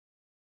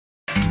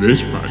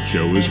This pot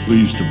show is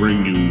pleased to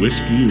bring you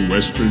Whiskey and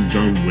Westerns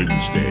on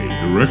Wednesday,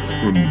 direct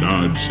from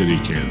Dodge City,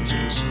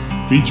 Kansas,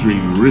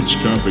 featuring rich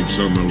topics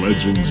on the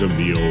legends of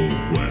the Old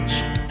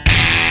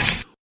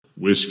West.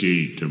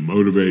 Whiskey to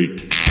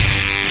motivate,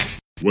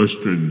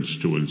 Westerns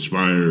to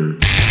inspire.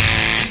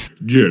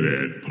 Get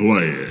it,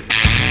 play it,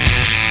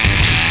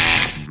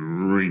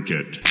 drink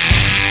it.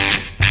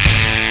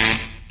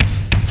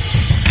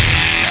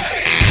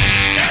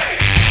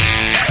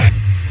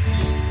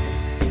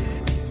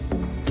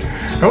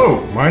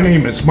 Hello, my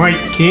name is Mike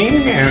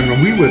King,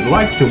 and we would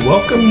like to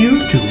welcome you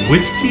to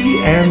Whiskey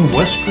and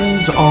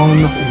Westerns on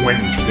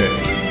Wednesday.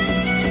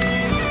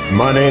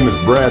 My name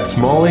is Brad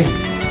Smalley,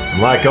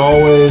 and like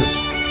always,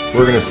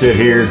 we're going to sit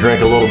here, drink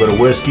a little bit of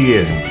whiskey,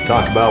 and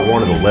talk about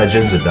one of the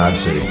legends of Dodge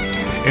City.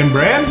 And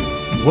Brad,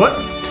 what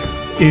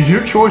is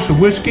your choice of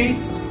whiskey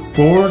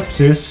for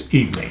this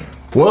evening?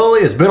 Well,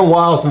 it's been a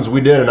while since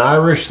we did an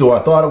Irish, so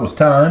I thought it was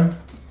time.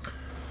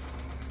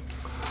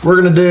 We're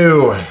going to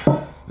do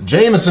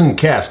Jameson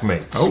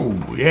Caskmates.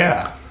 Oh,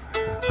 yeah.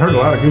 Heard a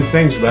lot of good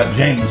things about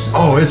Jameson.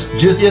 Oh, it's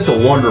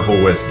a wonderful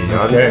whiskey.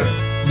 Okay.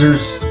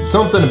 There's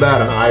something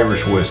about an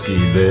Irish whiskey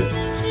that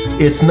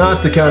it's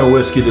not the kind of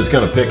whiskey that's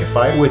going to pick a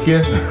fight with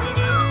you.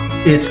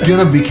 It's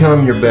going to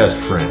become your best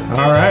friend.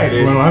 All right.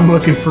 Well, I'm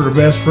looking for a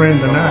best friend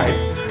tonight.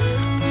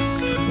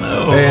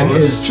 And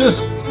it's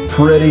just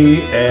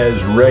pretty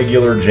as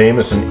regular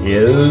Jameson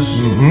is.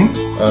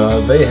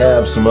 Mm-hmm. They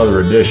have some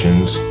other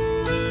additions.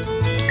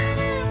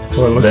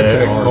 Well, look that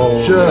at that are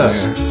gold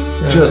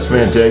just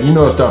fantastic. You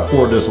noticed I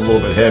poured this a little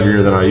bit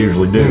heavier than I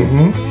usually do,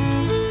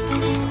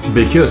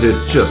 because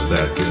it's just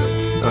that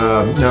good.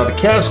 Now the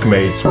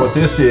Caskmates, what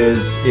this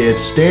is,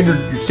 it's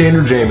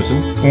standard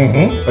Jameson.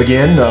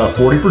 Again,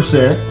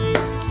 40%.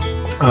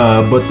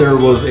 But there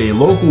was a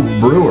local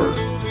brewer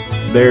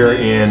there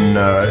in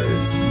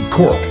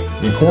Cork,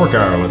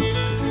 Ireland,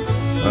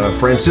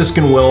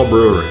 Franciscan Well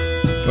Brewery.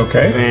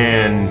 Okay.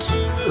 And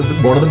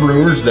one of the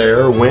brewers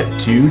there went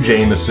to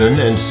Jameson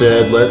and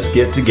said, let's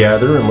get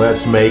together and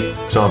let's make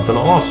something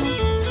awesome.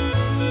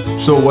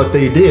 So what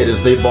they did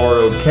is they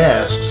borrowed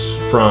casks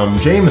from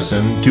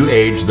Jameson to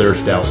age their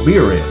stout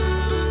beer in.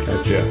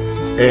 Gotcha.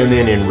 And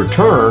then in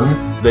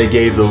return, they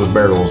gave those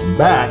barrels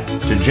back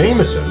to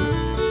Jameson,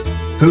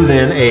 who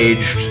then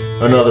aged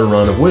another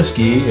run of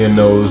whiskey in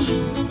those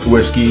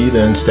whiskey,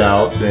 then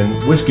stout,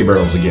 then whiskey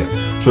barrels again.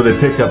 So they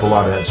picked up a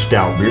lot of that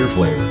stout beer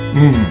flavor.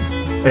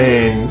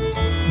 And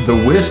the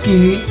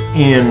whiskey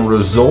in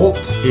result,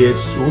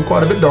 it's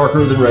quite a bit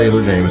darker than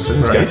regular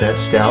Jameson. It's got that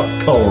stout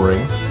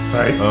coloring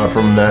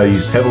from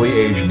these heavily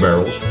aged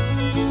barrels.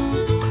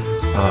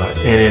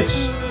 And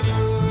it's,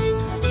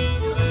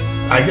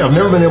 I've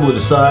never been able to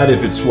decide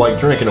if it's like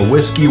drinking a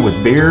whiskey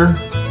with beer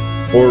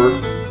or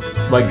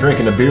like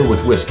drinking a beer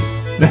with whiskey.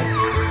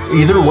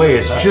 Either way,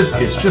 it's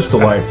just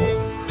delightful.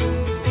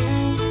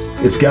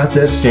 It's got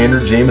that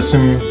standard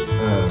Jameson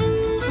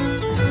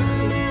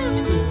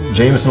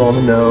on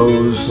the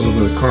nose, a little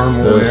bit of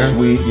caramel there.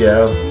 Sweet,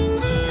 yeah.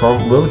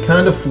 A little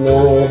kind of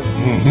floral.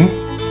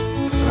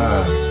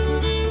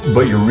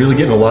 But you're really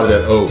getting a lot of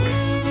that oak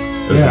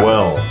as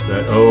well.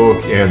 That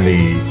oak and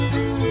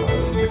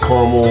the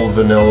caramel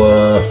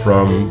vanilla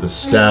from the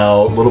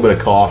stout, a little bit of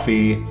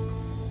coffee.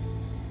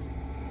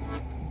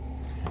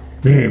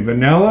 Any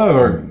vanilla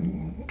or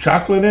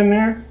chocolate in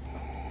there?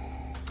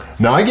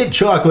 Now I get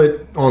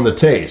chocolate on the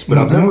taste, but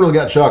I've never really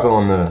got chocolate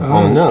on the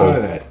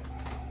nose. That.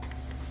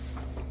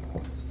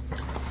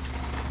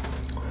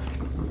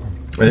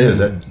 It is.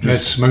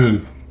 That's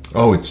smooth.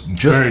 Oh, it's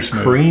just very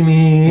smooth.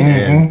 Creamy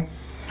and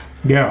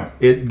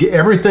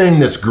everything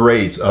that's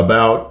great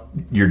about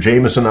your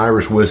Jameson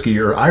Irish whiskey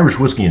or Irish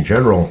whiskey in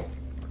general,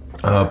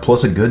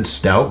 plus a good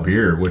stout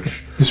beer,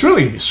 which it's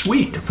really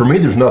sweet. For me,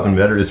 there's nothing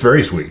better. It's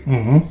very sweet.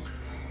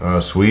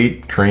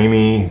 Sweet,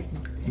 creamy.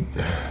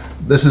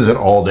 This is an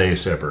all-day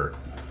sipper.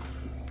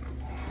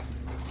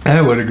 I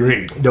would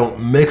agree.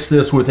 Don't mix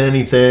this with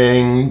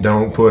anything.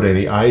 Don't put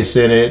any ice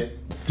in it.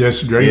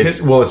 Just drink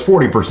it? Well, it's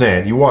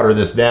 40%. You water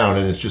this down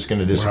and it's just going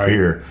to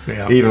disappear,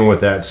 even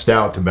with that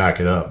stout to back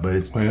it up. But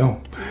it's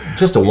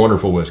just a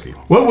wonderful whiskey.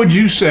 What would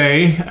you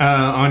say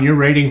on your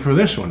rating for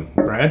this one,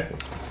 Brad?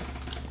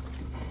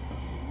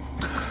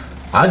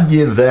 I'd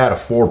give that a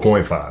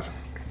 4.5.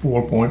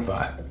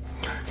 4.5.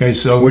 Okay,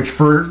 so... Which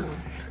for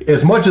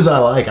as much as I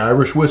like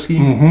Irish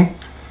whiskey,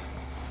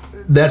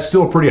 that's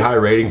still a pretty high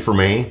rating for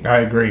me. I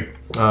agree.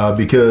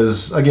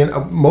 Because, again,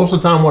 most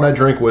of the time when I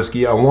drink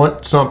whiskey, I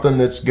want something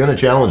that's going to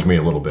challenge me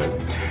a little bit.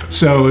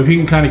 So if you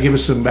can kind of give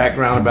us some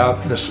background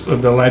about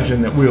the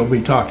legend that we'll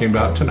be talking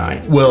about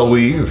tonight. Well,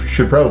 we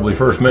should probably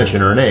first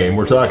mention her name.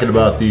 We're talking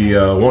about the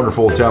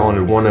wonderful,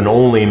 talented one and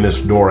only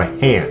Miss Dora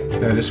Hand.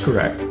 That is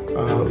correct.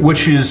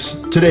 Which is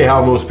today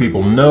how most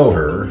people know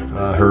her.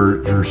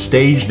 Her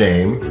stage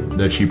name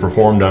that she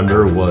performed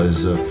under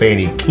was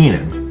Fanny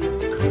Keenan,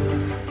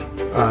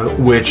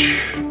 which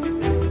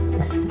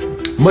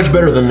Much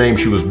better than the name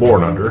she was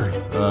born under,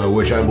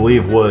 which I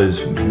believe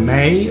was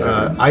May?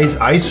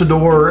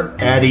 Isidore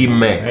Addie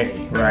May.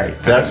 May, right.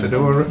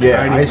 Isidore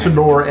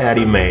Isidore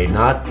Addie May.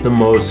 Not the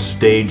most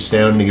stage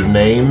sounding of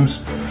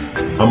names.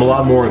 I'm a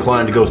lot more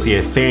inclined to go see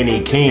a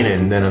Fanny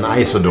Canaan than an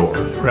Isidore.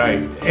 Right.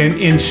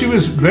 And she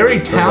was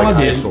very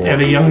talented at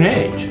a young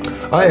age.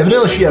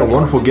 Evidently, she had a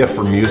wonderful gift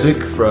for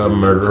music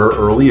from her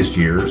earliest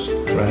years.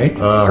 Right.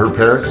 Her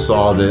parents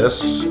saw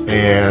this,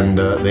 and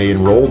they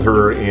enrolled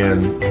her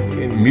in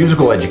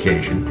musical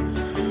education.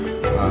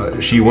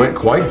 She went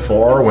quite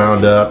far,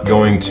 wound up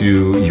going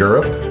to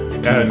Europe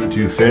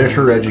to finish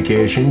her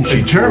education.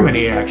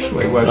 Germany,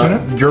 actually, wasn't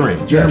it? Germany.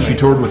 Yeah, she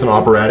toured with an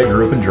operatic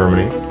group in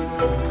Germany.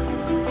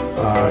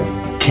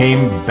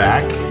 Came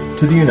back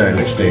to the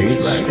United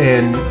States, right.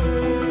 And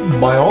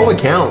by all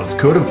accounts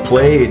could have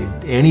played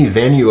any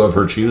venue of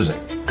her choosing.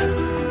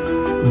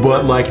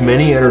 But like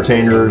many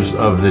entertainers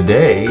of the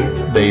day,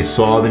 they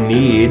saw the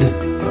need,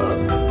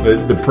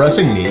 the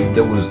pressing need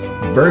that was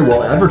very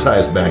well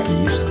advertised back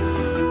east.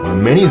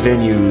 Many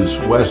venues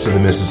west of the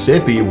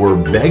Mississippi were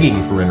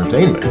begging for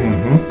entertainment.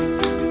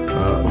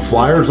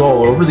 Flyers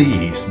all over the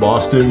east,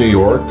 Boston, New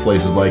York,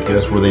 places like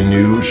this where they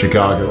knew,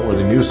 Chicago, where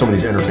they knew some of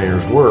these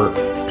entertainers were,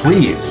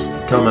 please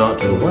come out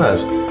to the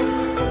west.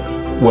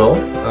 Well,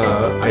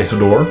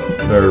 Isidore,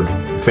 or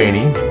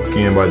Fanny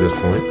Canaan by this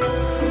point,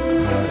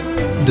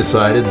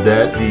 decided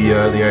that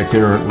the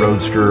itinerant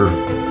roadster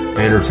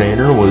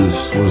entertainer was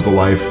the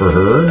life for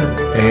her,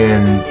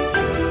 and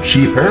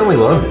she apparently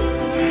loved it.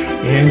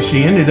 And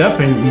she ended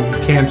up in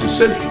Kansas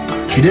City.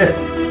 She did.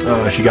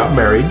 She got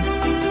married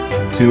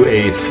to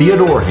a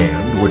Theodore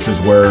Hand, which is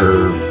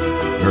where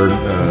her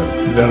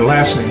the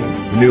last name,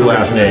 new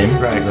last name,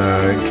 right.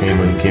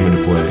 came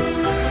into play.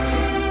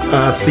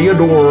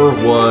 Theodore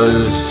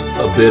was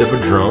a bit of a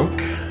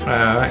drunk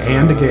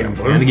and a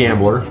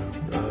gambler.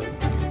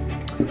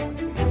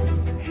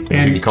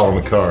 And you could call him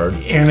a card.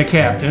 And a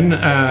captain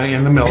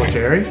in the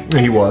military.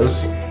 He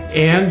was.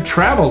 And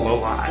traveled a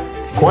lot.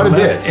 Quite a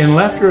bit. And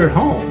left her at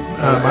home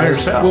by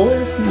herself.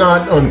 Well,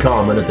 not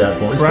uncommon at that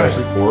point,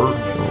 especially for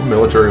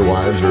military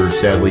wives are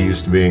sadly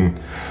used to being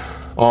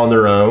on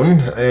their own.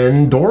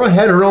 And Dora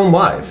had her own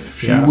life.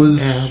 She was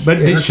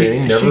but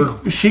entertaining.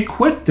 She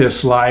quit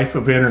this life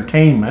of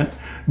entertainment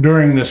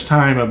during this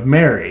time of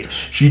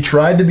marriage. She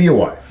tried to be a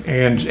wife.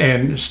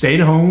 And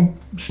stayed home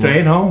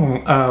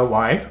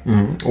wife.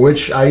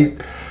 Which I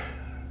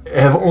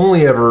have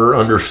only ever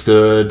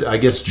understood, I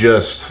guess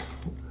just,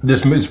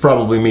 this is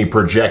probably me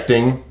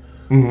projecting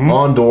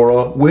on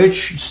Dora,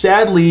 which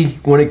sadly,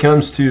 when it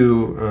comes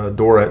to the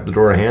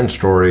Dora Hand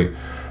story,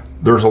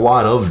 there's a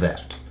lot of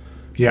that.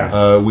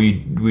 Yeah.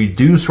 We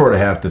do sort of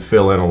have to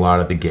fill in a lot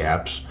of the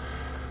gaps.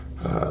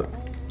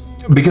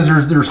 Because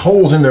there's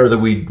holes in there that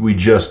we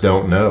just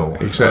don't know.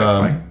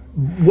 Exactly.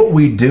 What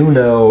we do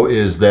know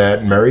is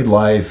that married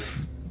life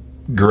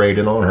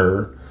grated on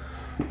her.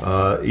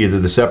 Either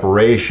the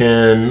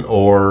separation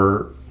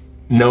or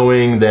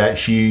knowing that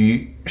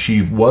she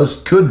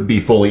could be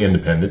fully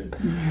independent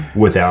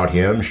without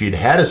him. She'd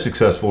had a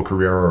successful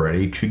career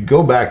already. She'd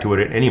go back to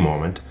it at any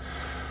moment.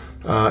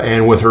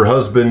 And with her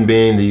husband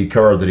being the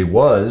card that he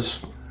was,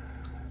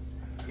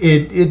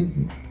 it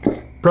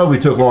probably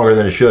took longer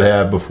than it should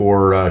have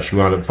before she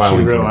wound up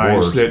filing for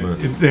divorce. She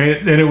realized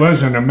that it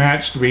wasn't a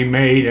match to be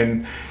made,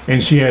 and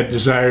she had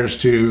desires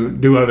to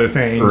do other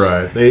things.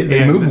 Right.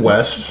 They moved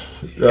west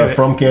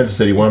from Kansas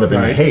City, wound up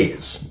in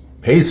Hays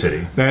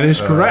City. That is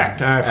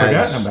correct. I've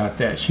forgotten about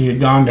that. She had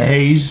gone to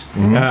Hays.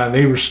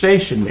 They were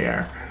stationed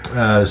there.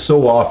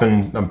 So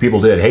often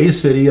people did. Hays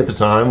City at the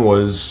time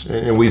was,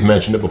 and we've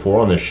mentioned it before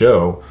on this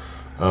show,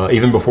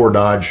 even before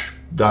Dodge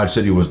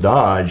City was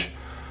Dodge,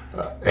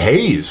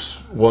 Hays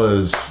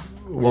was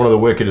one of the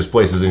wickedest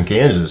places in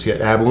Kansas. You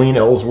had Abilene,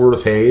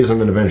 Ellsworth, Hays,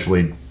 and then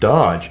eventually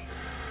Dodge.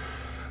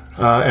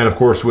 And of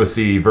course, with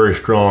the very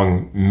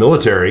strong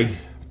military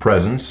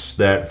presence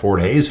that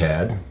Fort Hays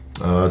had,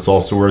 it's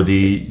also where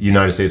the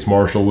United States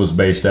Marshal was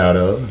based out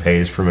of,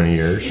 Hays, for many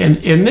years.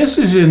 And this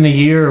is in the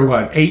year,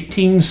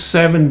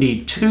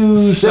 1872?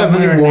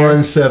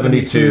 71,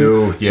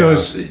 72. Yeah. So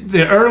it's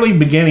the early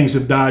beginnings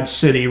of Dodge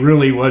City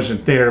really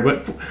wasn't there,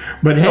 but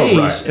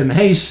Hays and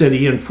Hays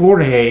City and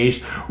Fort Hays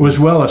was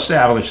well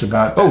established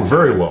about that. Oh,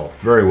 very well.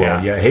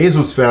 Yeah, Hays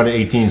was founded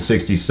in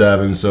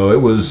 1867, so it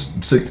was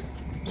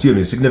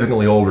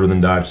significantly older than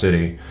Dodge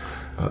City.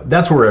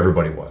 That's where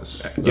everybody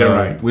was.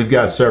 Right. We've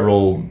got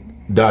several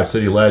Dodge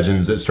City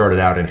legends that started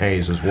out in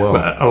Hays as well.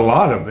 A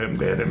lot of them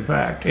did, in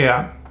fact,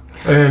 yeah.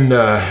 And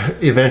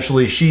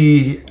eventually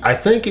I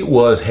think it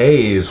was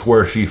Hays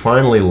where she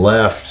finally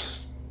left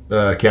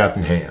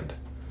Captain Hand.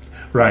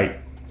 Right.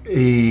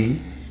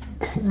 She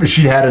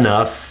had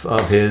enough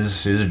of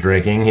his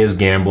drinking, his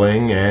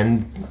gambling,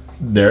 and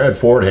there at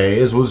Fort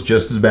Hays was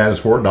just as bad as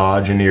Fort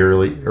Dodge in the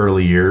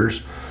early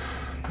years.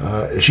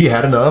 She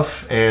had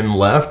enough and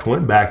left,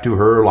 went back to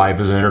her life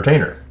as an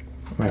entertainer.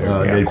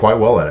 Did quite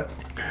well at it.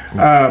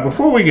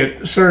 Before we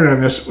get started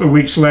on this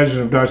week's Legend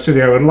of Dodge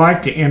City, I would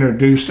like to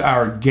introduce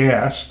our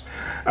guest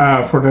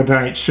for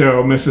tonight's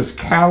show, Mrs.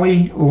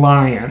 Callie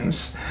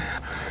Lyons.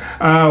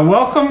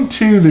 Welcome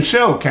to the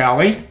show,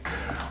 Callie.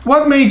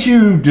 What made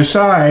you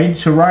decide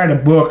to write a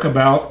book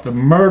about the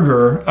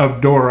murder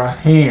of Dora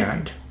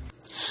Hand?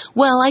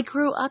 Well, I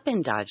grew up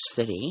in Dodge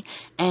City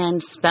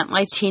and spent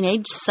my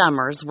teenage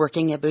summers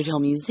working at Boot Hill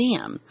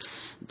Museum.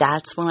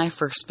 That's when I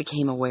first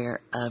became aware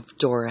of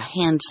Dora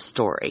Hand's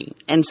story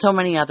and so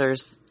many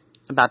others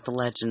about the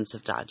legends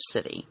of Dodge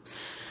City.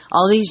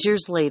 All these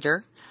years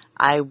later,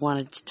 I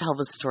wanted to tell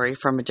the story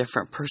from a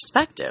different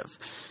perspective.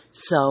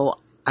 So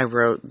I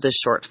wrote The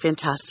Short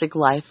Fantastic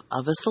Life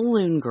of a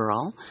Saloon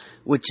Girl,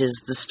 which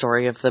is the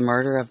story of the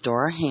murder of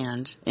Dora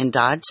Hand in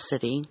Dodge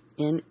City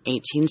in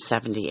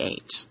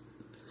 1878.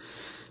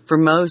 For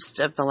most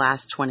of the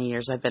last 20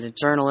 years, I've been a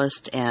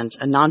journalist and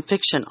a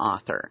nonfiction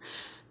author.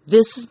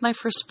 This is my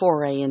first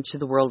foray into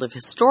the world of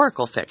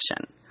historical fiction.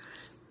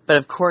 But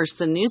of course,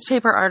 the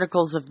newspaper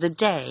articles of the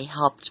day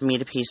helped me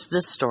to piece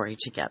this story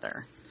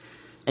together.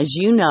 As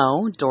you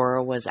know,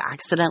 Dora was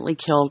accidentally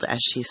killed as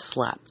she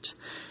slept.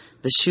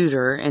 The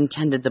shooter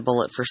intended the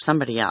bullet for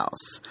somebody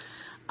else.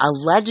 A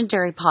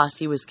legendary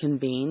posse was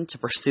convened to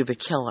pursue the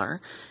killer.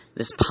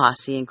 This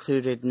posse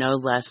included no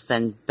less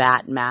than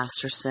Bat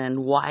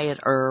Masterson, Wyatt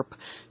Earp,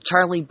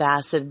 Charlie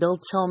Bassett, Bill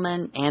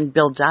Tillman, and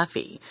Bill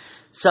Duffy.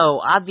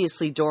 So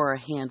obviously Dora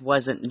Hand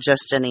wasn't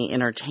just any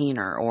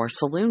entertainer or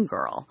saloon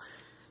girl.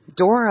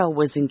 Dora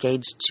was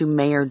engaged to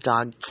Mayor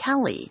Dog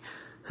Kelly,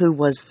 who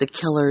was the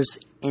killer's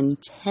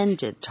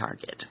intended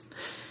target.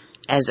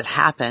 As it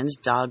happened,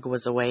 Dog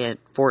was away at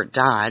Fort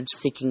Dodge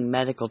seeking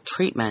medical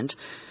treatment.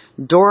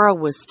 Dora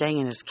was staying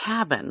in his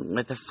cabin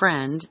with a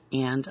friend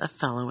and a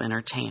fellow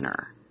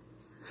entertainer.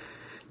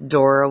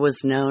 Dora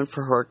was known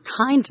for her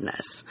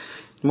kindness.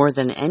 More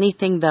than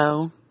anything,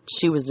 though,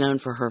 she was known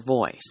for her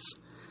voice.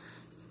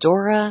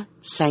 Dora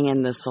sang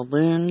in the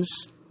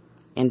saloons,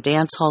 in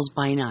dance halls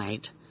by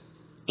night,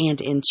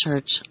 and in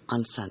church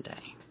on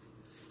Sunday.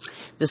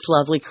 This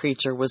lovely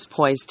creature was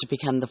poised to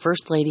become the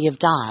First Lady of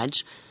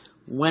Dodge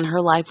when her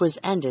life was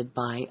ended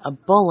by a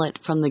bullet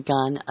from the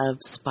gun of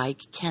Spike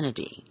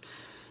Kennedy,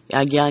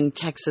 a young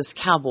Texas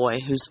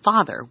cowboy whose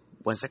father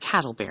was a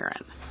cattle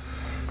baron.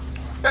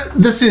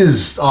 This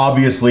is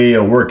obviously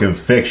a work of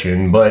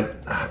fiction, but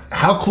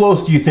how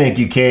close do you think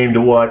you came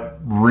to what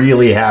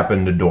really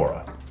happened to Dora?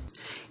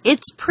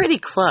 It's pretty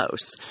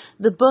close.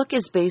 The book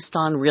is based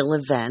on real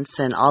events,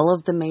 and all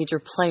of the major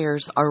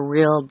players are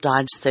real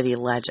Dodge City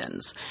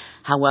legends.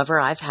 However,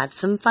 I've had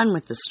some fun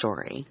with the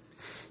story.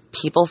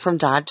 People from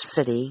Dodge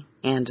City,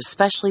 and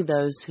especially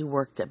those who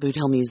worked at Boot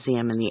Hill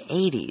Museum in the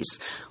 80s,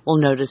 will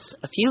notice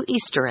a few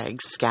Easter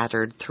eggs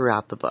scattered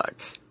throughout the book.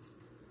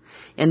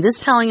 In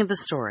this telling of the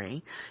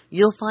story,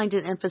 you'll find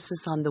an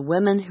emphasis on the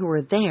women who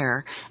were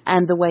there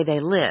and the way they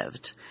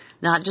lived.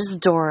 Not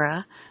just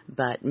Dora,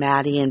 but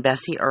Maddie and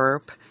Bessie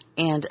Earp,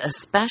 and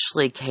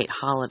especially Kate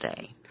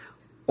Holliday.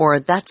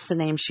 Or that's the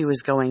name she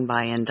was going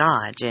by in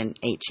Dodge in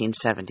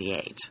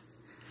 1878.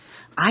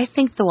 I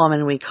think the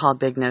woman we call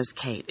Big Nose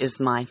Kate is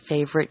my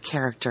favorite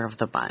character of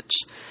the bunch.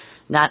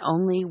 Not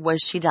only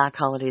was she Doc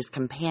Holliday's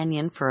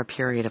companion for a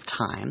period of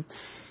time,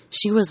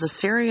 she was a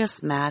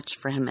serious match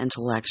for him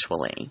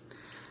intellectually.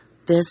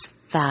 This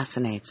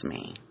fascinates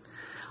me.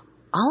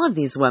 All of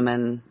these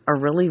women are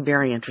really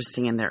very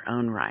interesting in their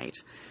own right.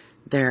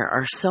 There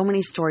are so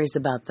many stories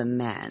about the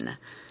men,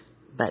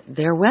 but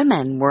their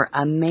women were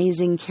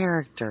amazing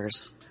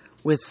characters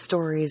with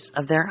stories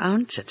of their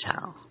own to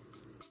tell.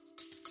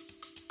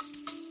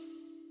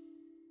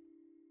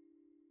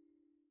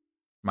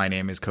 My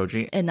name is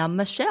Koji. And I'm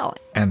Michelle.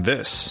 And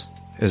this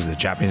is the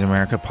Japanese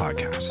America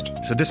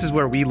Podcast. So this is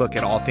where we look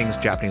at all things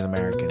Japanese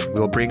American. We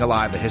will bring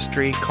alive the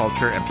history,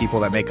 culture, and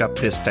people that make up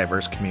this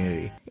diverse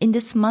community. In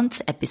this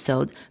month's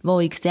episode, we'll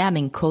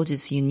examine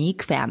Koji's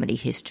unique family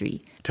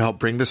history. To help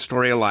bring this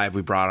story alive,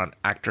 we brought on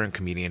actor and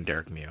comedian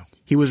Derek Mew.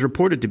 He was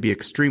reported to be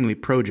extremely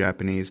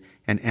pro-Japanese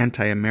and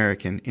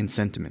anti-American in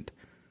sentiment.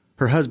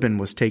 Her husband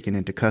was taken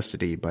into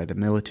custody by the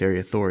military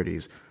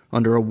authorities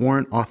under a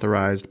warrant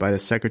authorized by the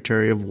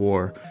Secretary of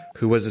War.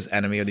 Who was this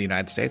enemy of the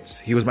United States?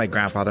 He was my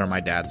grandfather on my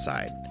dad's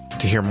side.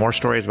 To hear more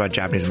stories about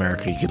Japanese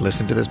America, you can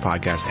listen to this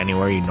podcast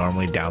anywhere you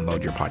normally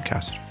download your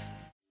podcast.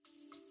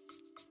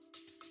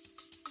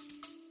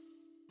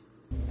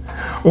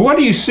 Well, what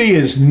do you see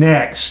as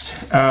next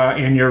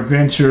in your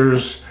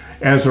ventures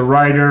as a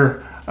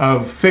writer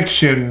of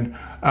fiction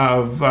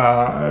of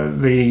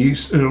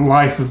the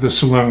life of the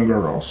Saloon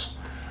Girls?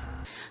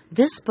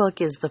 This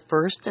book is the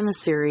first in a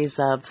series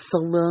of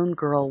saloon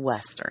girl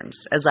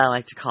westerns, as I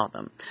like to call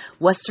them.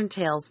 Western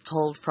tales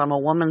told from a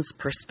woman's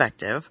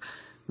perspective,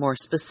 more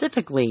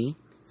specifically,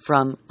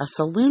 from a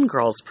saloon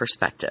girl's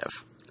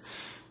perspective.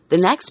 The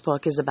next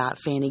book is about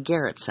Fanny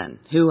Garretson,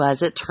 who,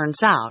 as it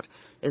turns out,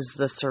 is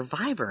the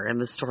survivor in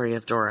the story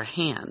of Dora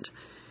Hand.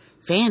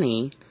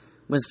 Fanny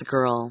was the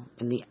girl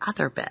in the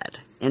other bed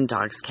in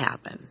Dog's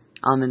cabin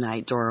on the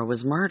night Dora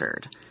was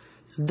murdered.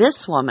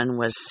 This woman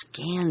was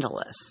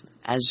scandalous,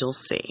 as you'll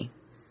see.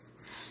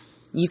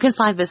 You can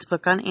find this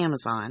book on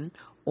Amazon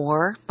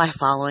or by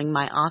following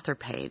my author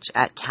page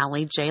at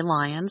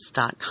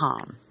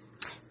CallieJLyons.com.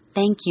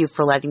 Thank you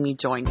for letting me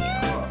join you.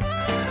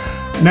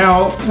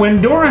 Now,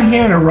 when Dora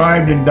Hand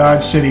arrived in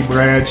Dodge City,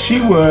 Brad,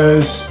 she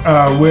was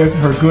with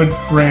her good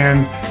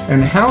friend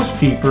and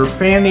housekeeper,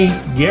 Fanny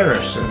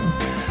Garrison.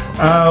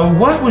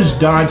 What was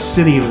Dodge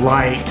City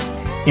like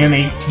in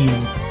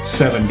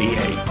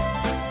 1878?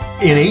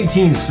 In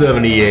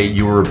 1878,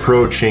 you were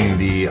approaching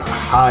the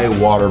high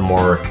water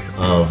mark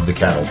of the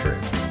cattle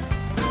trade.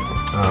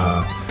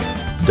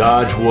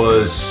 Dodge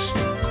was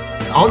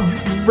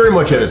very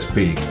much at its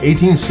peak.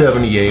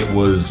 1878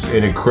 was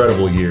an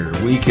incredible year.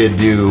 We could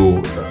do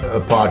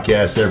a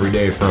podcast every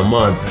day for a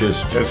month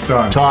just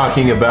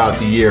talking about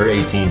the year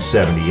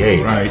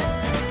 1878, right,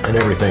 and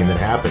everything that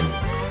happened.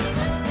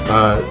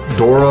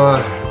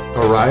 Dora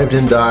arrived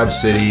in Dodge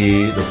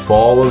City the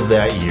fall of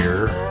that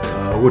year,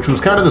 which was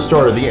kind of the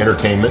start of the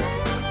entertainment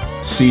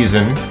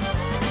season.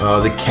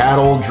 The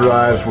cattle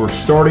drives were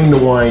starting to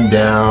wind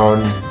down.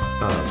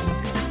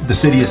 The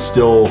city is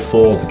still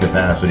full to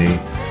capacity.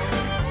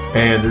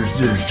 And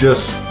there's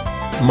just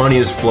money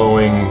is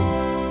flowing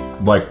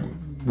like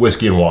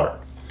whiskey and water.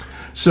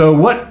 So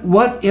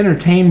what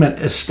entertainment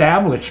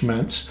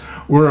establishments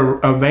were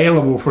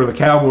available for the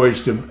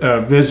cowboys to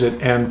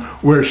visit, and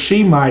where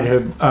she might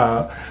have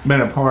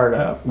been a part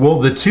of? Well,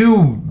 the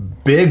two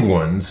big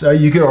ones,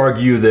 you could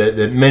argue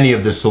that many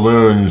of the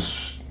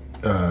saloons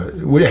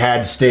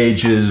had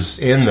stages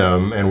in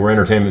them and were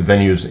entertainment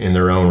venues in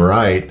their own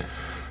right,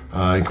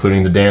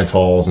 including the dance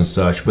halls and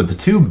such. But the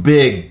two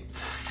big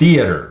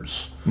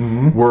theaters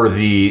were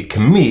the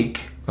Comique,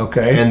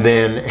 and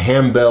then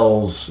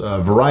Hambell's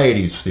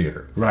Varieties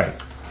Theater, right,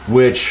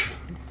 which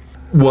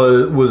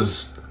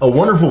was a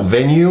wonderful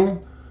venue.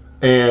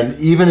 And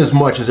even as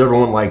much as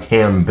everyone liked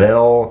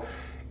Hambell,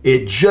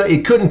 it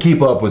couldn't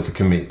keep up with the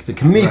Comique. The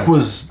Comique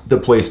was the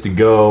place to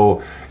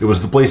go. It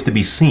was the place to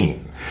be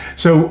seen.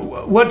 So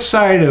what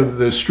side of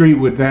the street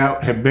would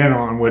that have been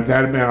on? Would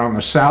that have been on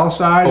the south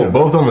side? Oh,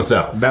 both on the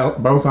south.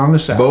 Both on the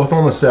south. Both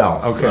on the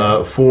south.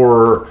 Okay.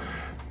 For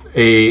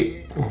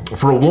a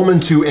woman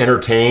to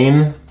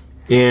entertain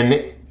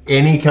in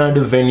any kind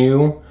of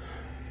venue,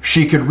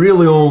 she could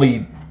really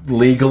only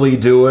legally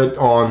do it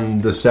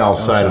on the south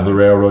side of the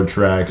railroad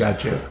tracks.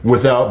 Gotcha.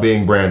 Without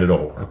being branded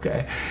over.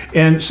 Okay.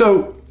 And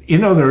so,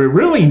 there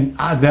really,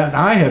 that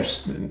I have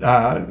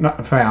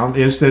not found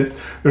is that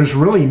there's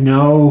really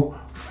no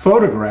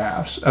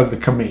photographs of the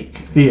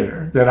Comique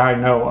Theater that I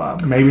know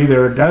of. Maybe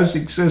there does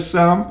exist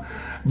some,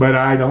 but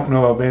I don't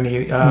know of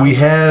any. We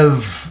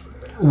have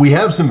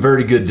some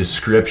very good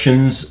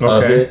descriptions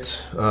of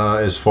it,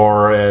 as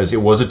far as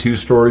it was a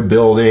two-story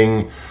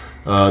building.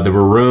 There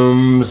were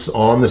rooms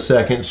on the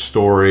second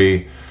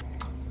story.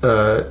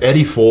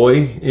 Eddie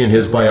Foy, in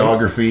his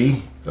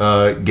biography,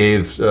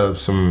 gave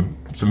some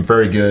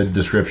very good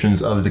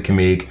descriptions of the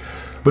Comique.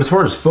 But as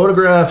far as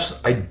photographs,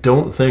 I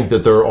don't think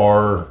that there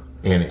are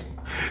any.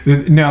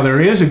 Now, there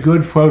is a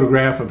good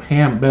photograph of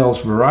Hambell's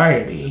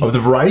Variety. Of the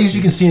varieties,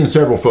 you can see in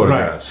several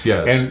photographs,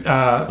 right. Yes.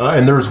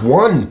 And there's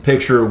one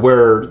picture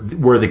where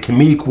the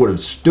Comique would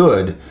have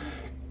stood,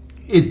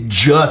 it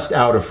just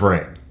out of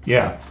frame.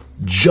 Yeah.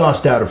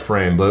 Just out of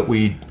frame, but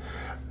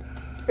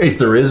if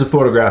there is a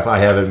photograph, I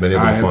haven't been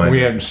able to find it. We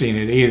haven't seen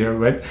it either,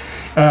 but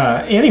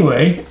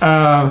anyway,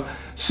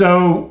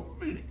 so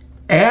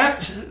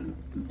at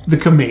the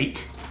Comique,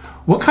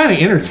 what kind of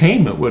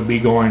entertainment would be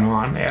going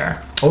on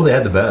there? Oh, they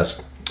had the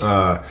best.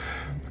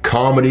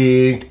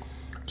 Comedy,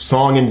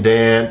 song and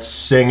dance,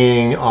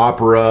 singing,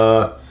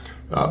 opera,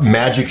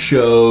 magic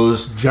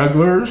shows.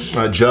 Jugglers?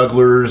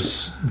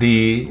 Jugglers.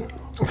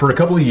 For a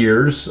couple of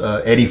years,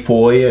 Eddie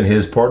Foy and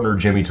his partner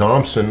Jimmy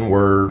Thompson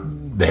were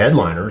the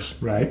headliners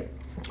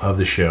of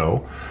the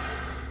show.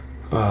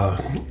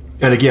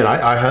 And again,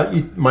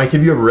 Mike,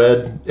 have you ever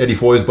read Eddie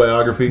Foy's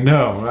biography?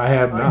 No, I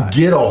have not.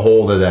 Get a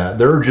hold of that.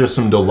 There are just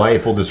some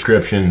delightful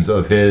descriptions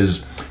of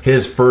his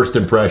first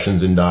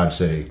impressions in Dodge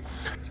City.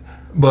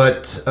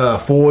 But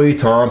Foy,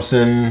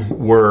 Thompson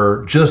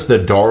were just the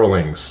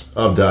darlings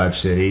of Dodge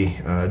City.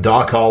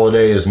 Doc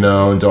Holliday is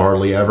known to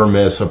hardly ever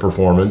miss a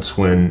performance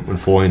when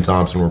Foy and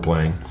Thompson were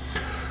playing.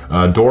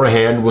 Dora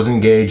Hand was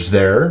engaged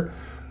there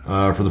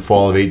for the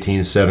fall of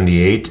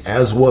 1878,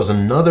 as was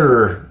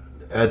another,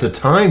 at the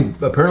time,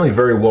 apparently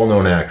very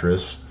well-known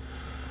actress.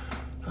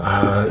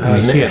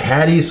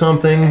 Hattie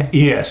something?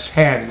 Yes,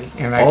 Hattie.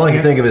 And all I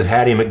can think of is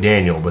Hattie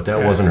McDaniel, but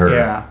that wasn't her.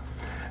 Yeah.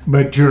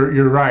 But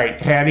you're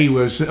right. Hattie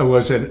was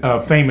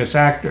a famous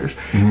actress.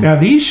 Mm-hmm. Now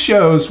these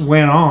shows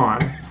went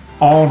on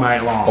all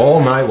night long. All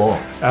night long.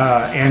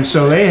 And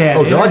so they had.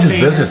 Oh, Dodge's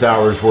business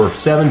hours were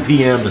 7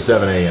 p.m. to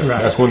 7 a.m. Right.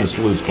 That's when the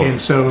saloons closed.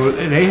 And so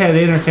they had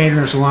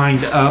entertainers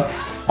lined up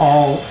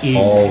all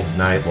evening. All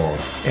night long.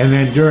 And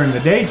then during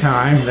the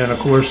daytime, then of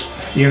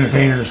course the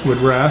entertainers would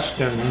rest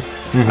and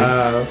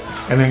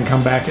then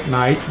come back at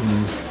night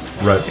and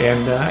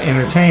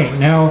entertain.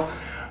 Now,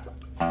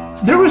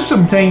 there were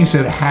some things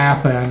that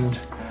happened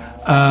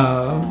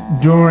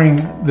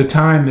during the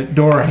time that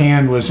Dora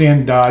Hand was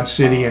in Dodge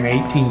City in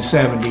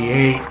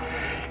 1878,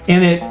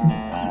 and it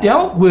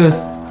dealt with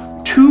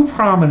two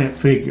prominent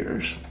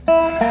figures.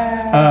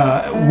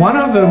 One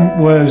of them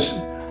was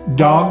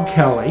Dog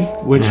Kelly,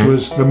 which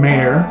was the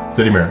mayor,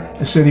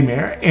 the city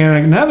mayor,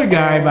 and another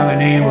guy by the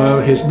name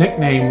of, his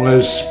nickname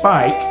was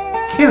Spike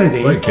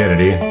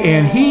Kennedy.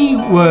 And he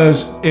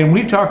was, and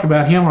we talked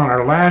about him on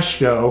our last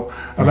show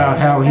about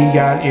how he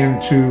got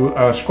into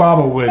a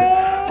squabble with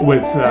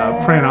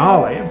Print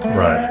Olive.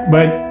 Right.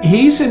 But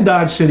he's in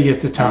Dodge City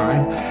at the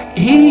time.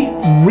 He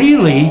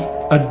really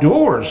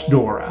adores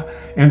Dora.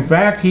 In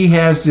fact, he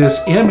has this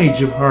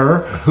image of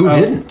her. Who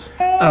didn't?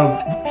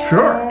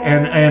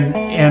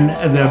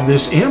 And of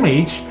this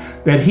image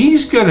that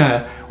he's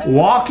gonna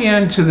walk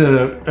into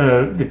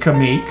the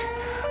Kamik,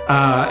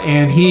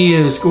 and he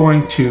is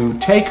going to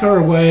take her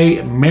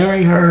away,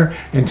 marry her,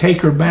 and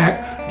take her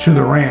back to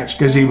the ranch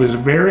because he was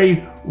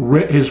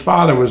his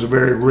father was a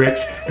very rich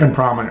and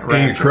prominent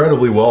rancher.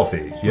 Incredibly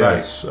wealthy,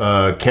 yes.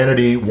 Right.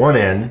 Kennedy, one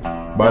end,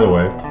 by the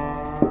way,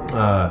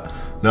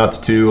 not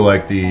the two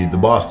like the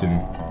Boston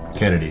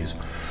Kennedys.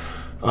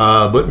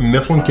 But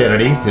Mifflin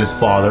Kennedy, his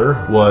father,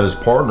 was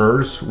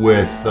partners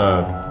with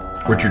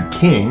Richard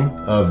King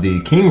of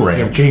the King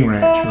Ranch. Yeah, King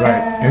Ranch,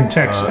 right, in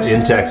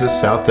Texas.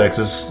 South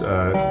Texas,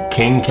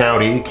 King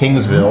County,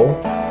 Kingsville.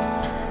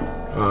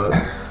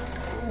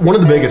 One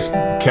of the biggest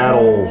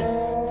cattle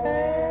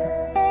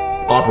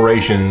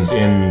operations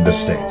in the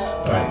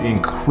state.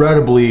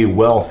 Incredibly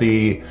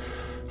wealthy,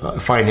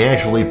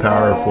 financially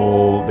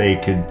powerful. They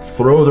could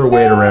throw their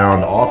weight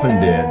around,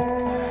 often did.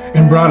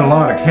 And brought a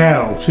lot of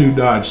cattle to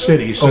Dodge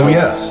City. So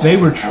yes. They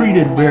were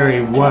treated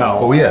very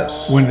well. Oh,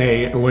 yes. When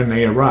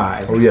they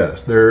arrived. Oh,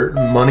 yes. Their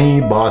money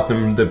bought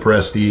them the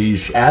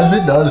prestige, as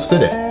it does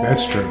today.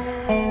 That's true.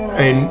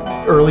 And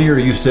earlier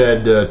you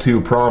said two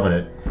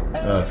prominent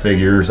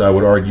figures. I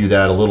would argue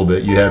that a little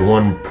bit. You had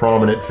one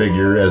prominent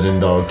figure, as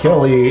in Dog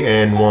Kelly,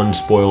 and one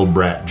spoiled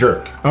brat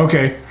jerk.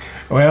 Okay.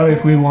 Well,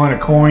 if we want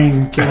to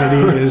coin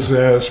Kennedy as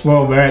a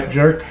spoiled brat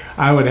jerk,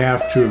 I would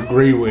have to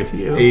agree with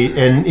you.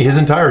 And his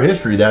entire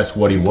history, that's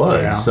what he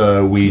was.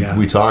 Yeah.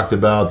 We talked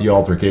about the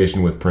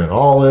altercation with Print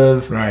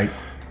Olive. Right.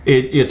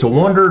 It's a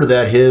wonder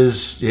that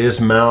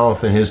his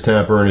mouth and his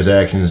temper and his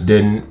actions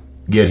didn't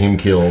get him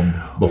killed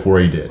before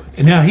he did.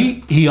 Now,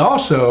 he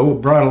also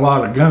brought a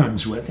lot of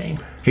guns with him.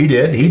 He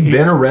did. He'd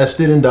been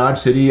arrested in Dodge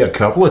City a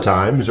couple of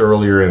times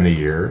earlier in the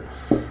year.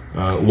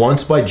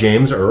 Once by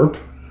James Earp.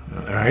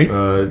 Right.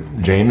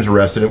 James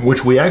arrested him,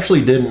 which we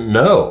actually didn't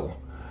know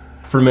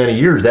for many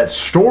years. That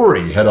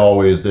story had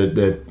always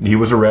that he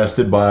was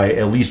arrested by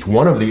at least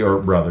one of the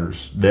Earp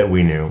brothers that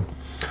we knew.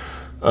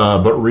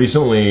 But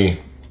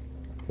recently,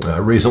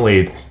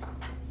 7-8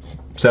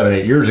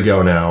 years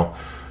ago now,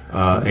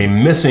 a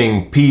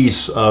missing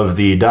piece of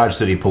the Dodge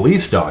City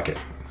police docket,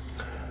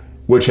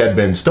 which had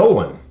been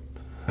stolen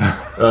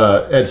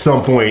at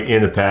some point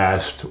in the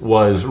past,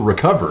 was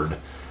recovered.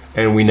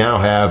 And we now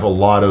have a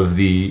lot of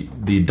the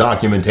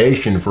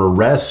documentation for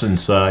arrests and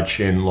such,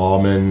 and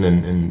lawmen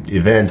and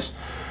events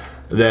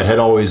that had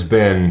always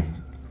been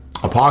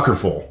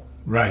apocryphal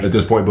at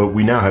this point. But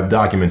we now have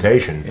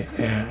documentation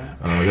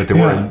that they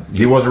weren't.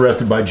 He was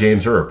arrested by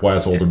James Earp,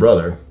 Wyatt's older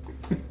brother.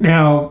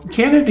 Now,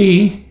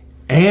 Kennedy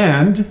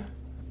and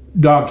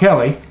Dog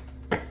Kelly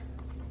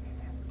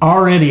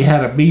already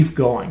had a beef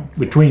going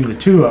between the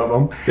two of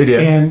them. They did.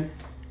 And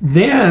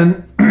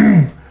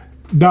then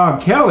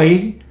Dog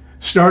Kelly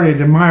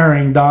started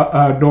admiring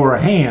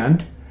Dora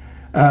Hand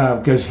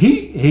because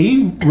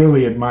he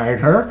really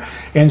admired her,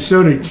 and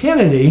so did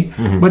Kennedy.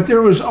 Mm-hmm. But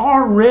there was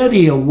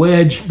already a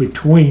wedge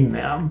between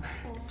them.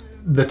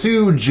 The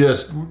two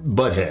just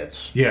butt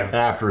heads. Yeah.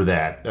 After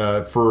that,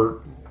 at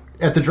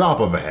the drop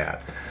of a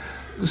hat.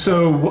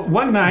 So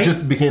one night, it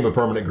just became a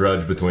permanent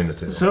grudge between the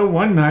two. So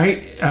one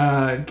night,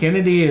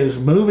 Kennedy is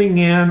moving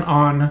in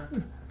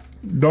on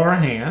Dora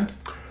Hand.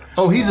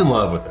 Oh, he's in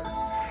love with her.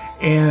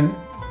 And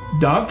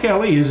Dog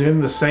Kelly is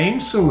in the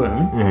same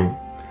saloon. Mm-hmm.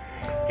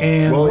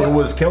 And it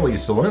was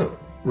Kelly's saloon.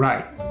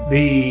 Right.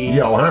 The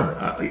Yellowhammer.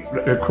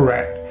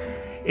 Correct.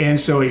 And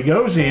so he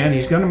goes in,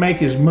 he's going to make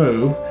his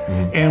move,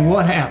 and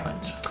what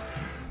happens?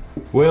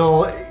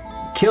 Well,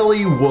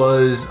 Kelly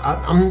was,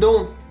 I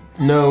don't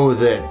know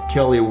that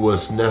Kelly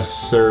was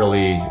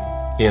necessarily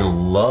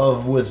in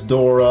love with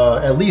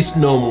Dora, at least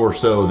no more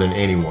so than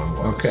anyone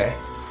was. Okay.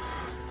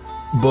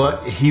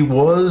 But he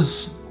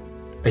was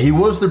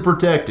the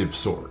protective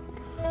sort.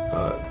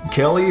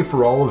 Kelly,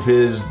 for all of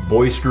his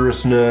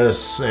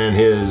boisterousness and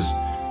his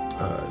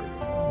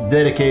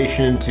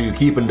dedication to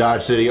keeping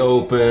Dodge City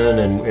open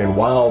and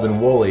wild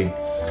and woolly,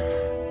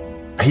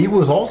 he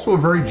was also a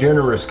very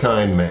generous,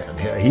 kind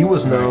man. He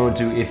was known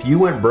to, if you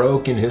went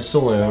broke in his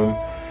saloon,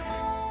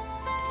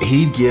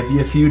 he'd give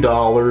you a few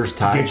dollars,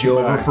 tide you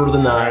over for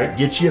the night,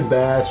 get you a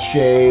bath,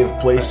 shave,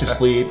 place to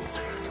sleep,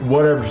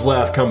 whatever's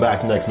left, come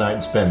back the next night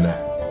and spend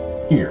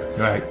that here.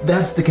 Right.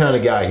 That's the kind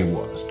of guy he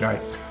was.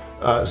 Right.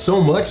 So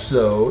much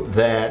so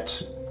that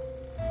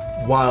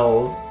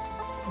while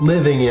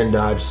living in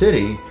Dodge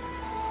City,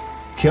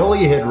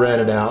 Kelly had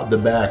rented out the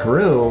back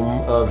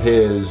room of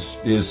his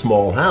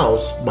small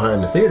house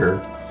behind the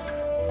theater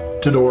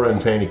to Dora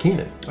and Fanny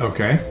Keenan,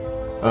 Okay.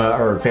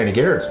 or Fanny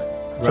Garrison.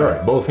 Sorry,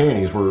 Right. both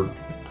Fannys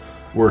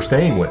were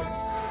staying with him.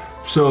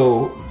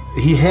 So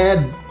he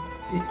had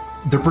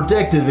the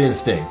protective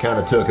instinct kind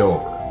of took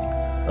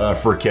over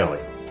for Kelly,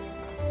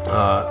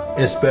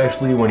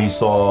 especially when he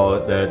saw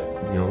that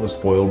the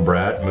spoiled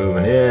brat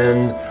moving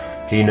in.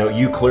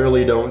 You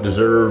clearly don't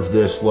deserve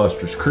this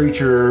lustrous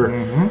creature,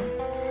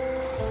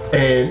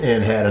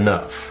 and had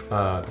enough.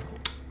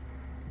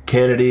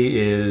 Kennedy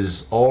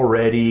is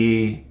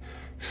already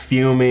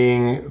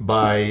fuming.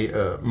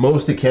 By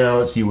most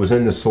accounts, he was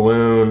in the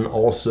saloon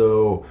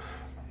also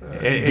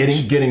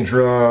getting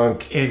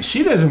drunk. And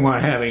she doesn't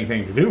want to have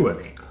anything to do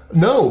with him.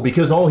 No,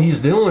 because all he's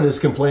doing is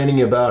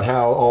complaining about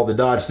how all the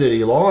Dodge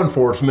City law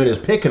enforcement is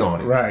picking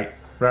on him.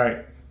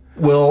 Right.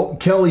 Well,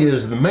 Kelly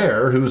is the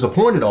mayor who's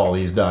appointed all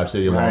these Dodge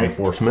City law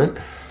enforcement.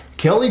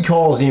 Kelly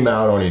calls him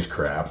out on his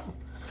crap.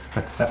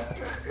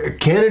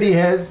 Kennedy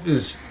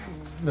has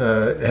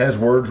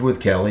words with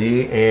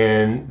Kelly,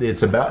 and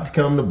it's about to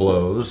come to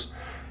blows.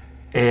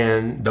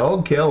 And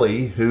Dog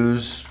Kelly,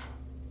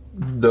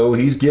 though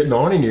he's getting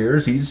on in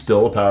years, he's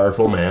still a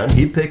powerful man.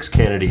 He picks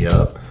Kennedy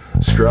up,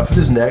 scruffs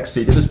his neck,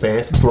 seat of his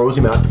pants, and throws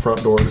him out the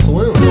front door of the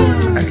saloon.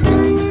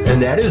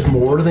 And that is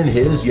more than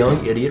his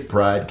young idiot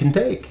pride can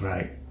take.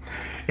 Right.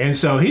 And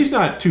so he's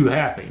not too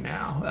happy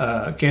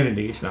now.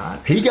 Kennedy's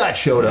not. He got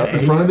showed up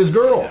in front of his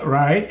girl.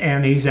 Right,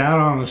 and he's out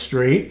on the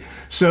street.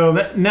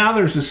 So now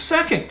there's a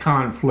second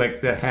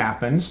conflict that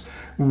happens.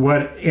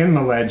 What in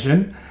the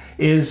legend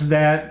is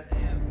that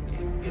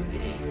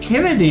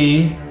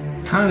Kennedy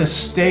kind of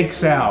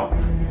stakes out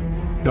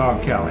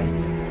Dog Kelly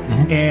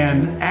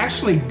and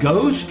actually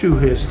goes to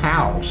his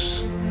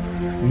house,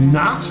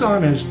 knocks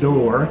on his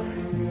door,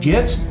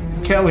 gets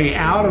Kelly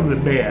out of the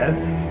bed,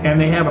 and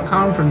they have a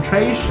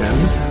confrontation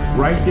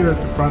right there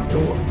at the front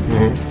door.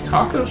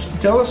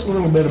 Tell us a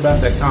little bit about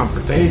that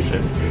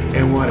confrontation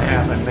and what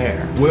happened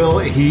there. Well,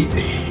 he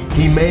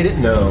made it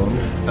known,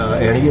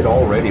 and he had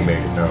already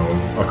made it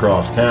known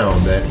across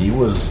town that he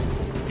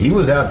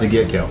was out to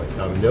get Kelly.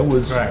 I mean, there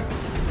was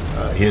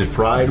his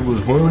pride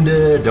was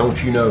wounded.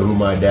 Don't you know who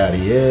my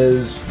daddy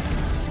is?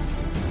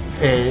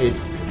 And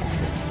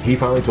he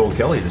finally told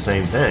Kelly the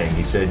same thing.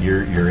 He said,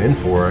 "You're in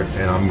for it,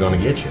 and I'm going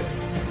to get you."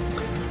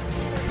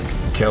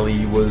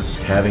 Kelly was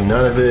having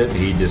none of it.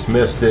 He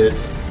dismissed it.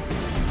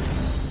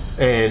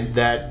 And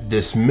that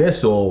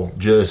dismissal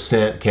just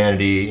sent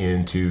Kennedy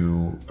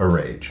into a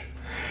rage.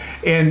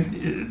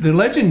 And the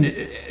legend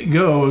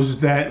goes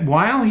that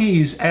while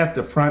he's at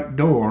the front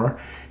door,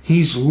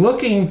 he's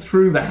looking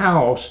through the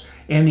house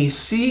and he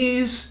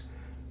sees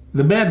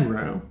the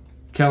bedroom,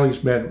 Kelly's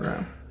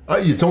bedroom.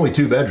 It's only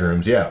 2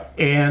 bedrooms, yeah.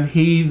 And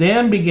he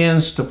then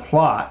begins to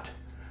plot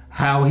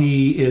how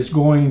he is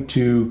going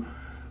to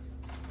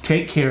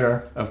take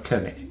care of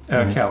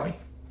Kelly.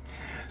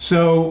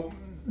 So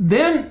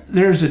then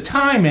there's a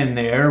time in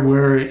there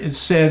where it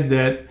said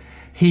that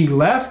he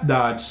left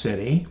Dodge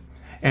City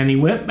and he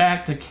went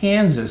back to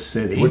Kansas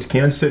City. Went to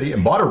Kansas City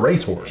and bought a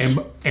racehorse.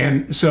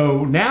 And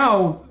so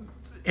now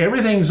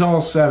everything's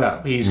all set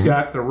up. He's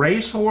got the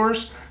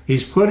racehorse.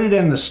 He's put it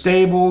in the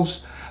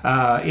stables.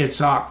 It's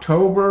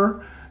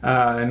October.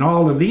 And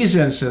all of these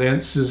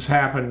incidences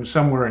happened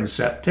somewhere in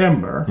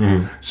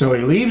September. So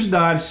he leaves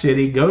Dodge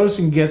City, goes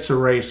and gets a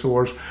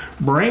racehorse,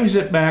 brings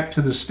it back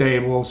to the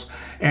stables,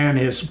 and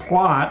his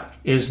plot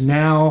is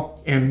now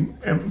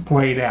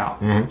played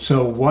out.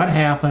 So what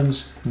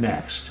happens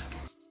next?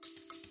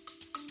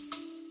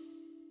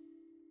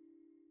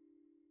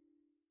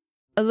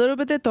 A Little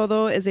Bit de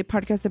Todo is a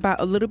podcast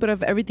about a little bit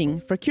of everything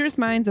for curious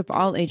minds of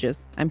all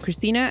ages. I'm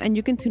Christina, and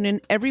you can tune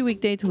in every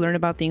weekday to learn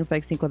about things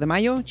like Cinco de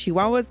Mayo,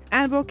 Chihuahuas,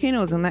 and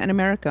volcanoes in Latin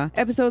America.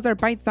 Episodes are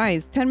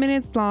bite-sized, 10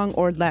 minutes long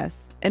or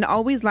less, and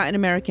always Latin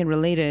American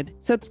related.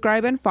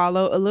 Subscribe and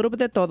follow A Little Bit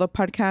de Todo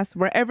podcast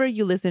wherever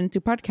you listen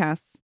to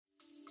podcasts.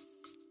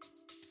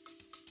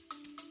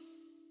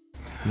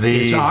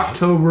 It's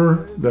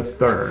October the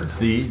 3rd.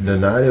 The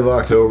night of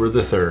October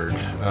the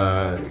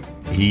 3rd.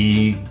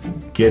 He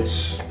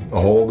gets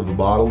a hold of a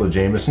bottle of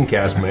Jameson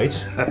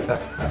Caskmates.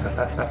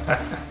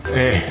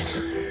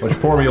 And why don't you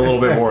pour me a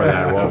little bit more of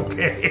that, Wolf?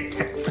 Okay.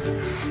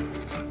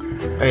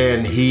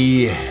 And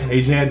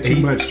he's had too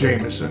much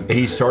Jameson.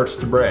 He starts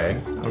to brag.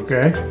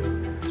 Okay.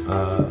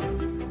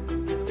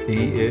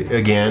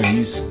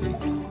 He's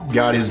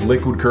got his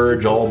liquid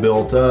courage all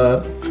built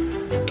up.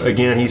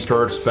 Again, he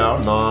starts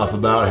spouting off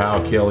about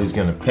how Kelly's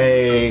going to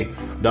pay,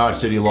 Dodge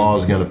City Law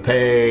is going to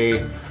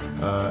pay.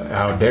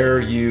 How dare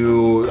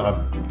you?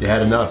 I've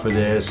had enough of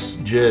this.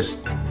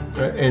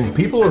 And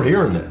people are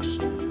hearing this.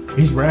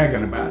 He's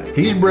bragging about it.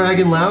 He's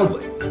bragging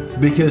loudly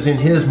because in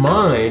his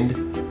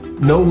mind,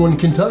 no one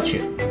can touch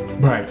him.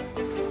 Right.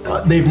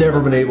 They've never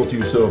been able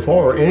to so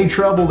far. Any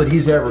trouble that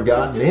he's ever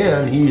gotten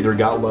in, he either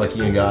got lucky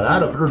and got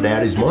out of it, or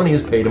daddy's money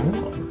has paid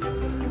him off.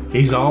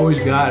 He's always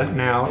got it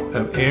now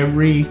of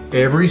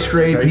every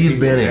scrape he's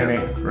been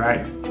in.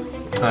 Right.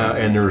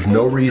 And there's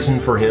no reason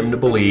for him to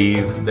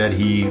believe that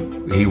he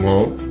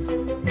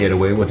won't get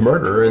away with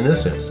murder in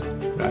this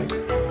instance. Right.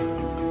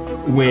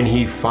 when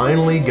he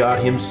finally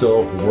got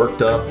himself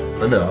worked up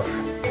enough,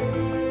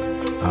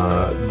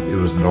 it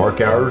was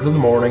dark hours of the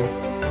morning,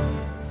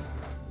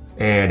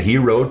 and he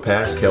rode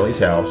past Kelly's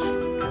house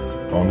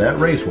on that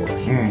racehorse,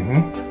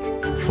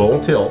 full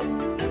tilt,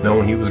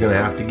 knowing he was going to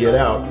have to get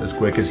out as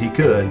quick as he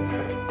could.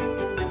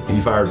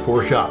 He fired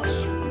 4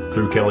 shots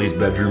through Kelly's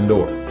bedroom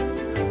door.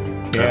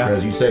 Yeah. After,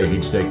 as you say,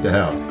 he'd staked the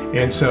house.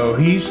 And so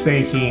he's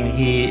thinking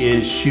he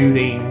is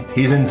shooting.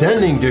 He's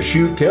intending to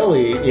shoot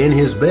Kelly in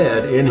his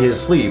bed, in his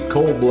sleep,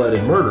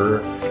 cold-blooded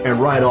murder,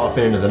 and ride off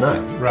into the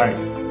night. Right.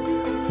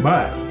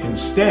 But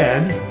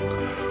instead,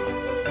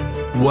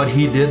 what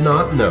he did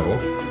not know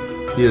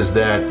is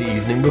that the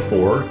evening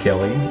before,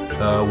 Kelly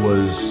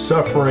was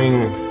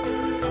suffering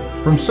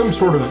from some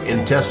sort of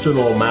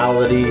intestinal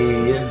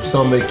malady,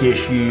 stomach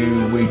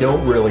issue, we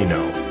don't really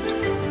know.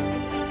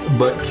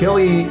 But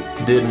Kelly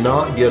did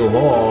not get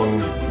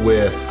along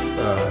with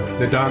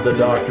the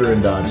doctor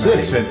in Dodge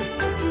City.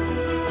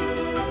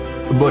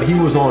 But he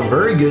was on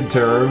very good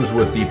terms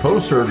with the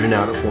post surgeon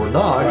out at Fort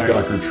Dodge,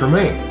 Right. Dr.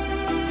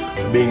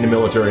 Tremaine, being the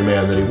military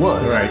man that he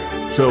was. Right.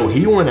 So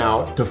he went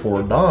out to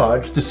Fort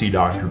Dodge to see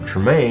Dr.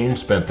 Tremaine,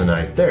 spent the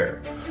night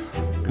there.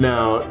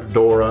 Now,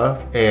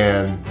 Dora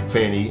and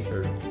Fanny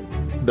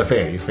Right.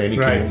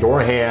 King,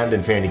 Dora Hand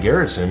and Fanny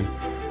Garrison,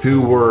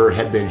 who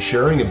had been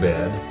sharing a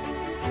bed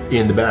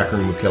in the back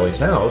room of Kelly's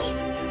house,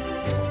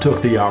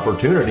 took the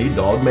opportunity.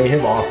 Dog may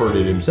have offered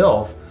it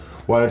himself.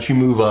 Why don't you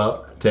move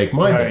up, take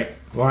my bed? right,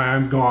 while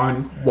I'm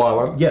gone, I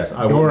Dora-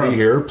 won't be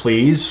here.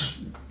 Please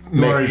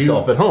make Dora,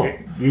 yourself at home.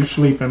 You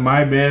sleep in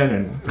my bed,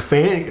 and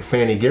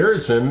Fanny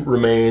Garrison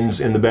remains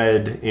in the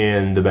bed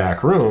in the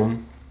back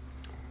room.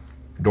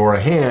 Dora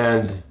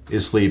Hand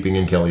is sleeping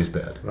in Kelly's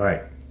bed.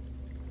 right.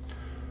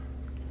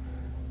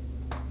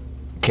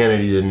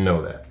 Kennedy didn't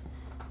know that.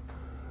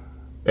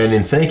 And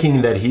in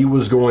thinking that he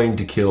was going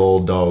to kill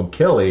Dog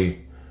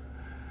Kelly,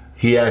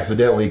 he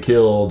accidentally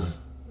killed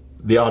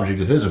the object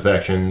of his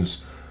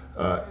affections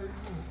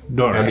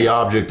Dora. and the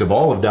object of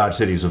all of Dodge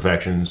City's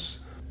affections.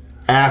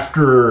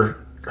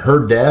 After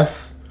her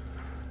death,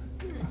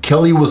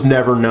 Kelly was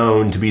never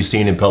known to be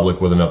seen in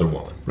public with another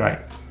woman. Right.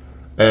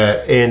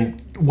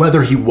 And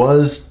whether he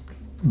was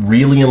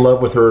really in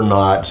love with her or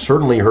not,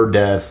 certainly her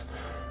death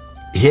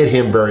hit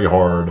him very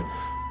hard.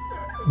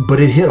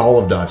 But it hit all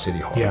of Dodge City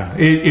hard. Yeah.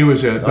 It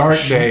was a dark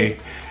day.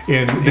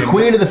 The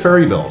Queen of the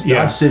Fairy Bells.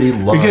 Yeah. Dodge City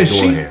loved because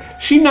Dora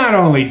Hand. she not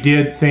only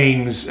did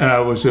things,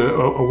 was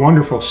a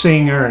wonderful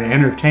singer and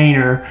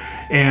entertainer,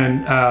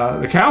 and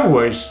the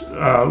Cowboys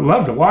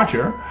loved to watch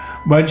her,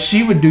 but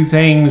she would do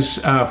things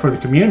for the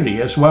community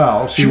as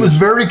well. She was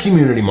very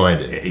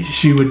community-minded.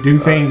 She would do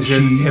things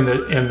in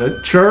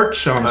the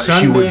church on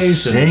Sundays. She would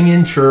sing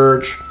in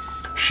church.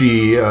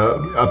 She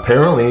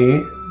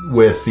apparently,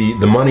 with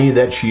the money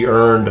that she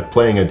earned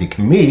playing at the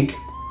Comique,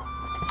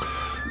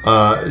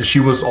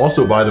 she was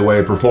also, by the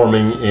way,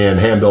 performing in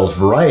Handbell's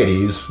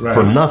Varieties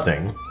for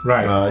nothing.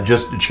 Right.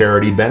 Just a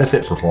charity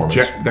benefit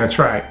performance. That's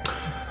right.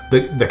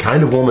 The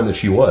kind of woman that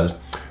she was.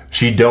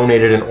 She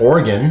donated an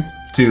organ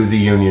to the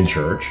Union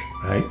Church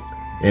Right.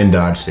 in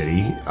Dodge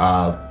City.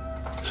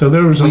 So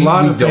there was a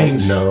lot we of don't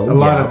things. know. A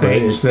lot Yeah, of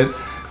things that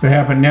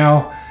happened.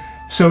 Now,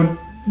 so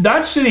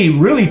Dodge City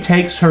really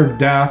takes her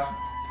death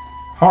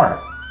hard.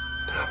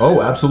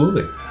 Oh,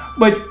 absolutely.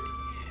 But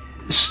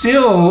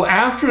still,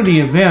 after the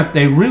event,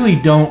 they really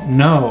don't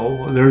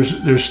know.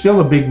 There's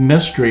still a big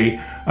mystery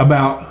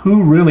about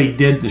who really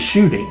did the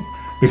shooting,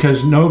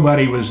 because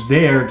nobody was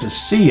there to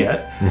see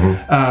it.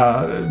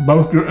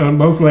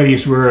 Both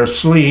ladies were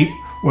asleep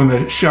when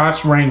the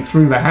shots rang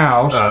through the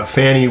house.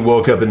 Fanny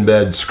woke up in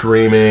bed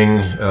screaming.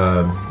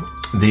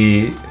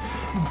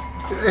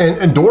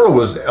 And Dora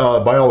was,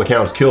 by all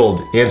accounts,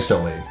 killed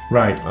instantly.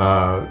 Right.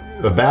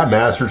 Bat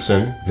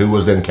Masterson, who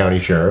was then county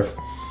sheriff.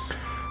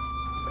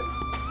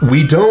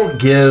 We don't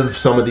give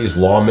some of these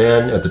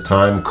lawmen at the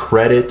time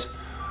credit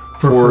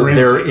for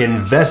their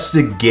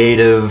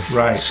investigative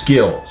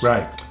skills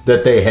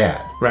that they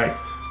had. Right.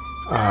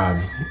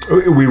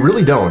 We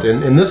really don't,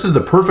 and this is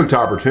the perfect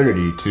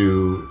opportunity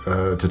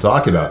to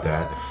talk about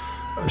that.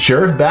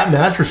 Sheriff Bat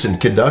Masterson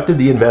conducted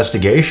the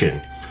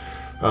investigation.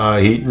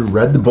 He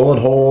read the bullet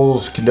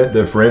holes,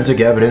 the forensic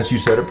evidence. You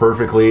said it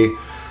perfectly.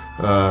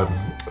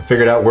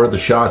 Figured out where the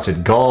shots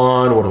had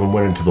gone, what of them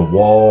went into the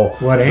wall.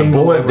 The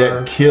bullet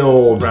that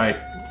killed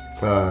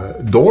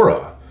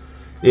Dora,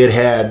 it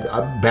had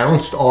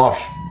bounced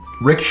off,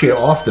 ricocheted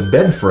off the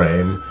bed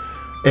frame,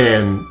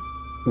 and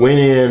went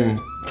in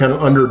kind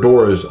of under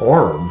Dora's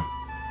arm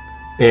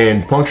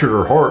and punctured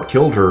her heart,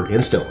 killed her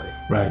instantly.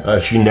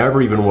 Right. She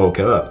never even woke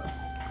up.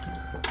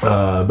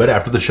 But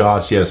after the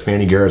shots, yes,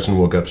 Fanny Garrison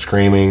woke up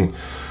screaming.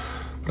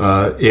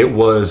 It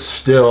was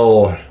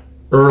still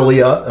early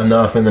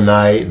enough in the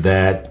night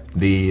that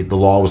the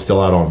law was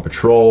still out on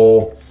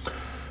patrol.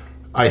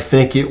 I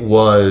think it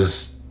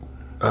was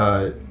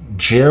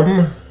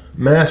Jim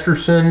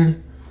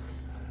Masterson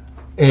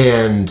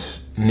and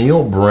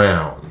Neil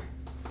Brown,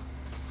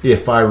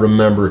 if I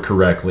remember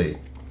correctly,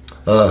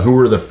 who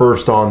were the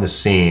first on the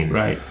scene.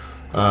 Right.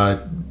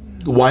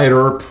 Wyatt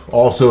Earp,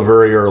 also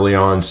very early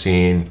on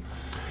scene.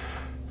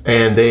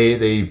 And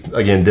they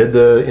again did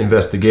the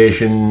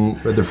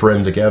investigation with the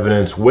forensic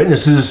evidence.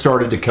 Witnesses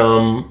started to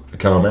come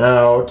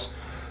out.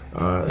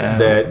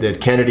 That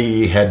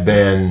Kennedy had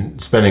been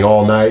spending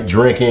all night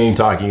drinking,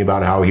 talking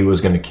about how he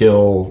was going to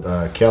kill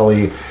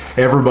Kelly.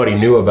 Everybody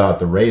knew about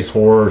the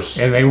racehorse.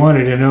 And they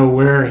wanted to know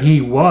where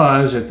he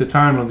was at the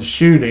time of the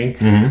shooting.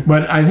 Mm-hmm.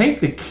 But I think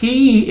the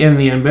key in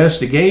the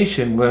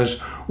investigation was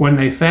when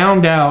they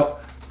found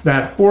out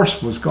that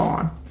horse was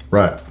gone.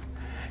 Right.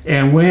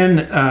 And when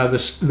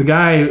the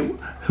guy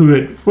who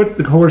had put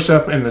the horse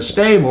up in the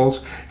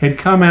stables had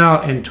come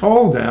out and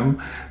told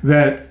them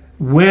that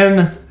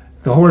when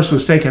the horse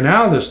was taken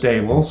out of the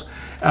stables,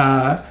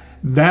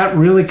 that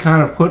really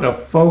kind of put a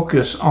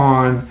focus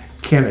on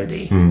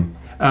Kennedy,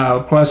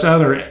 plus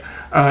other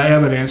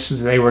evidence that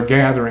they were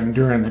gathering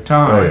during the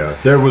time. Oh yeah,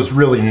 there was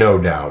really no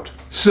doubt.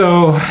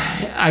 So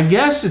I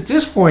guess at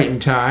this point in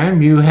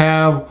time, you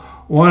have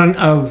one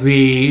of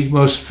the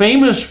most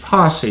famous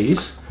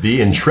posses. The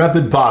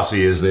Intrepid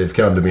Posse, as they've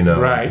come to be known.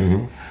 Right.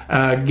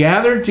 Mm-hmm.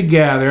 Gathered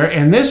together,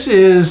 and this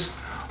is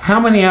how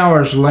many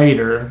hours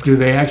later do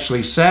they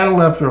actually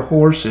saddle up their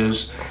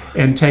horses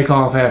and take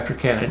off after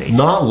Kennedy?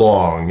 Not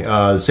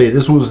long. Say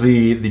this was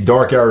the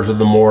dark hours of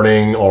the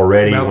morning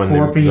already. About when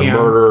 4 the p.m.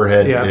 murder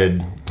had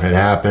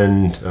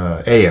happened.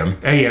 A.M.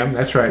 A.M.,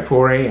 that's right,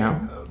 4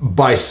 a.m.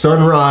 By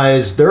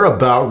sunrise, they're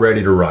about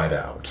ready to ride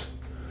out.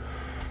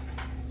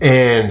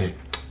 And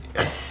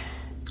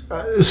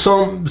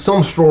some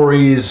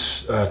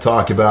stories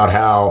talk about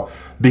how,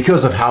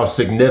 because of how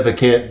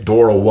significant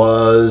Dora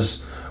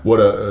was, what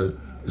a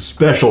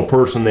special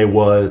person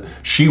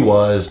she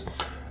was,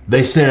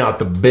 they sent out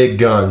the big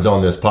guns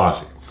on this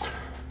posse.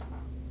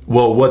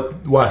 Well, what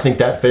I think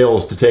that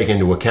fails to take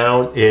into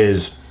account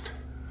is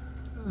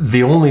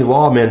the only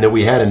lawmen that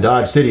we had in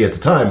Dodge City at the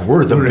time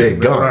were the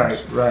big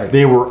guns. Right.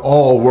 They were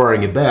all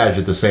wearing a badge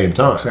at the same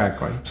time.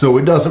 Exactly. So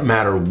it doesn't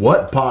matter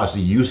what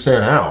posse you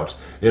sent out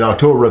in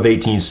October of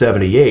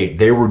 1878,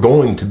 they were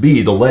going to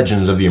be the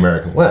legends of the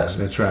American West.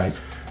 That's right.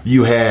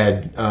 You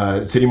had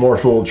City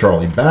Marshal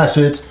Charlie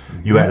Bassett,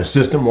 you had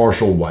Assistant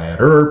Marshal Wyatt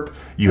Earp,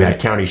 you had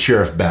County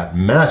Sheriff Bat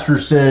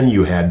Masterson,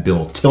 you had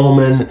Bill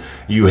Tillman,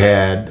 you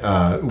had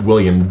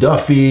William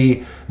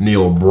Duffy,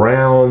 Neil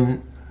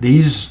Brown.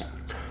 These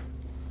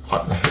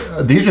are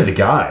the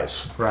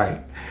guys.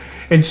 Right.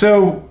 And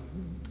so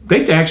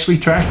they actually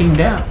tracked him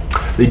down.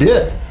 They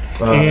did.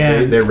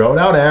 They rode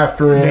out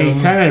after him.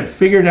 They kind of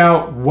figured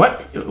out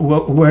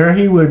where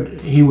he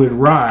would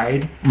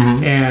ride,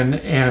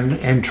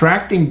 and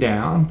tracked him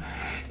down,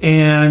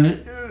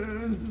 and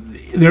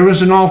there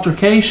was an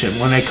altercation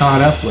when they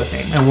caught up with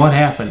him. And what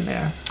happened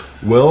there?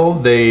 Well,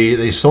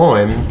 they saw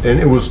him, and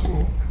it was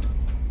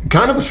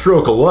kind of a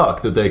stroke of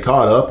luck that they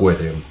caught up with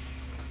him,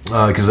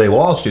 because they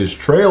lost his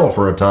trail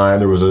for a time.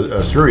 There was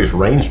a serious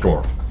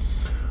rainstorm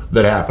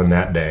that happened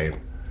that day.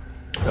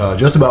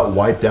 Just about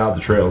wiped out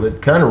the trail. That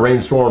kind of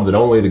rainstorm that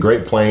only the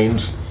Great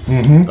Plains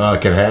can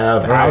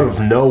have. Right. Out of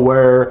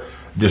nowhere,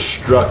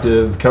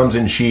 destructive, comes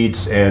in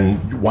sheets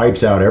and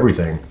wipes out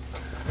everything.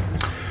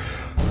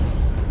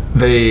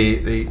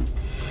 Kennedy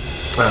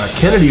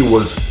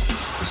was,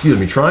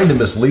 trying to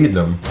mislead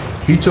them.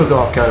 He took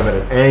off kind of at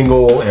an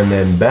angle and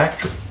then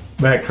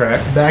backtrack.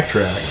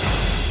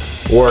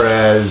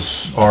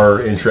 Whereas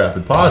our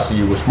Intrepid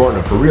Posse was smart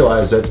enough to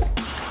realize that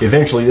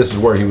eventually this is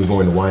where he was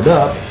going to wind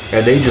up,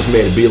 and they just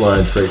made a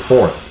beeline straight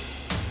for him.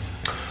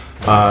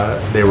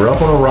 They were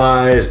up on a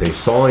rise, they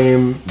saw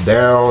him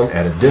down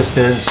at a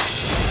distance.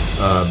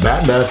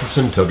 Bat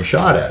Masterson took a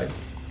shot at him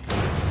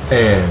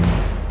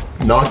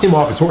and knocked him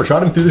off his horse,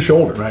 shot him through the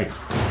shoulder. Right.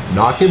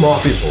 Knocked him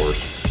off his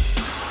horse,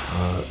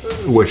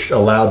 which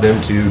allowed them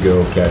to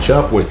go catch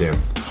up with him.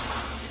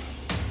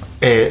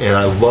 And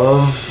I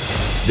love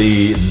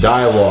the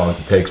dialogue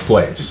that takes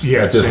place.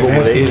 Yes, at this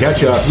when they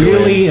catch up.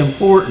 Really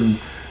important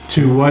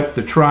to what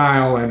the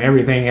trial and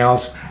everything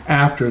else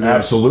after this.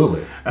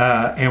 Absolutely.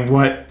 And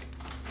what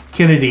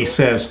Kennedy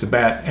says to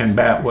Bat, and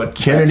Bat what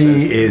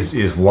Kennedy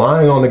is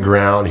lying on the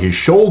ground. His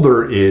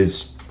shoulder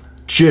is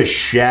just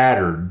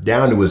shattered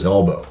down to his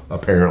elbow,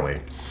 apparently.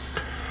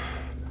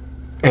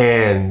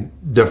 And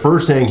the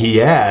first thing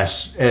he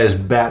asks, as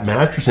Bat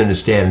Masterson is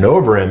standing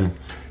over him,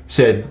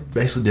 said,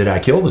 basically, did I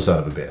kill the son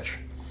of a bitch?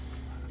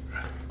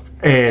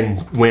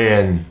 And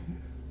when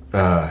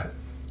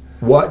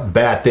what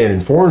Bat then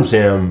informs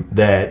him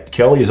that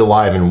Kelly is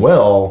alive and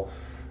well,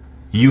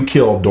 you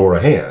killed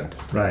Dora Hand.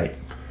 Right.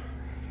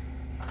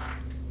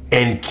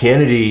 And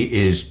Kennedy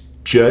is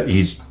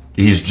he's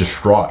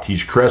distraught.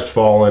 He's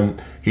crestfallen.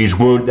 He's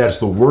wounded. That's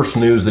the worst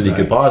news that he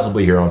could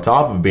possibly hear, on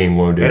top of being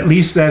wounded. At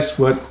least that's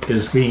what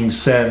is being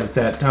said at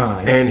that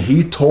time. And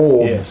he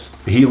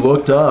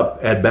looked up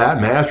at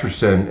Bat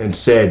Masterson and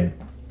said,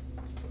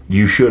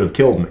 you should have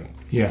killed me.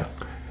 Yeah.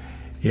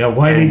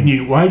 Why didn't you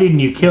kill me?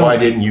 Why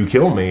didn't you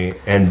kill me?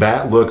 And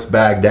Bat looks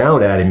back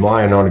down at him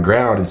lying on the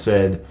ground and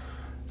said,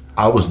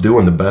 I was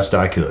doing the best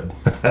I could.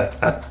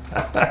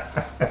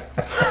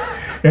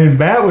 And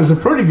Bat was a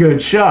pretty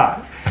good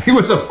shot. He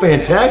was a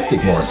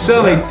fantastic marksman.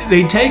 So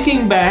they take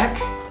him back.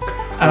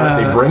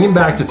 They bring him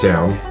back to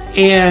town.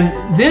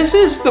 And this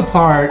is the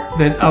part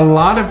that a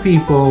lot of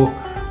people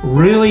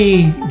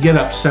really get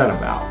upset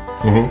about.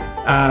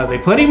 They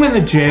put him in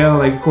the jail.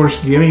 They, of course,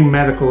 give him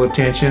medical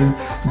attention.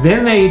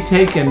 Then they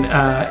take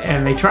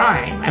and they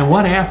try him. And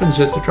what happens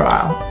at the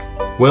trial?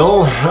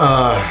 Well,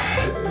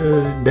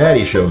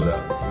 Daddy shows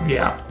up.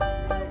 Yeah.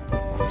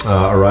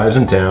 Arrives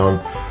in town.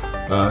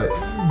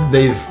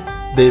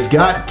 They've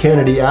got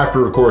Kennedy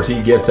after, of course,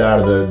 he gets out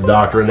of the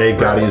doctor, and they've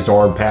got his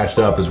arm patched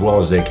up as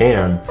well as they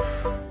can.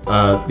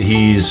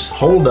 He's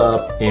holed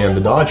up in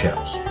the Dodge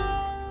house.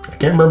 I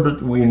can't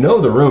remember. We know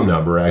the room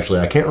number, actually.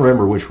 I can't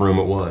remember which room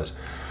it was.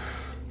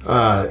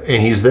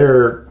 And he's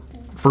there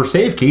for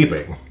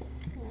safekeeping,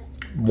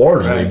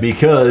 largely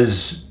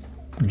because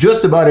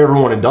just about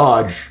everyone in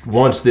Dodge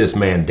wants this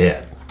man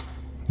dead.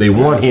 They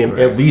want him,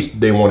 at least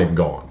they want him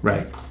gone.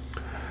 Right.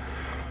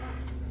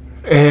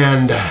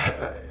 And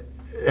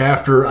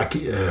after,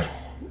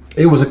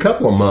 it was a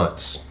couple of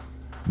months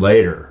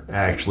later,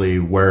 actually,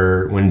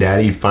 when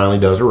Daddy finally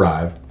does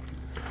arrive,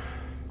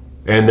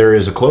 and there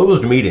is a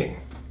closed meeting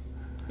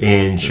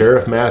in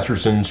Sheriff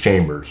Masterson's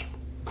chambers.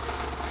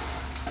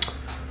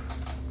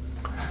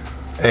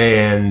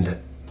 And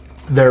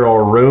there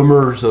are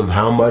rumors of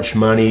how much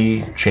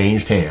money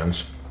changed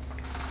hands.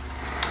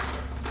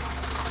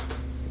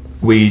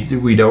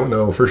 We don't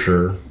know for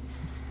sure.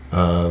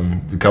 A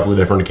couple of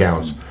different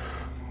accounts.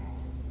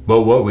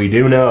 But what we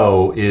do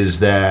know is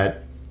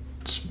that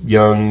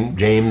young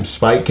James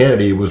Spike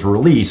Kennedy was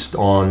released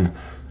on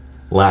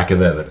lack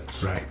of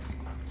evidence. Right.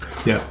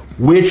 Yeah.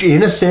 Which,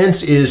 in a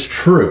sense, is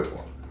true.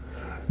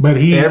 But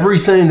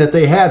everything that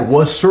they had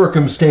was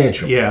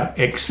circumstantial. Yeah,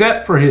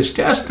 except for his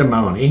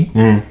testimony.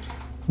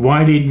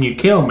 Why didn't you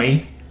kill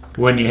me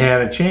when you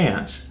had a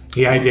chance?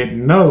 I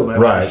didn't know that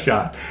I was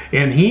shot.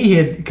 And he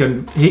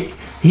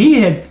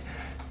had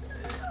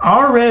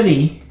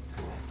already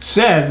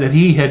said that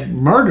he had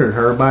murdered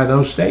her by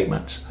those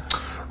statements.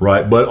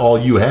 Right, but all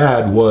you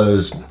had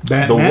was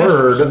the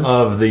word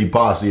of the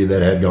posse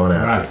that had gone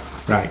out.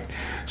 Right.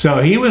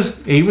 So he was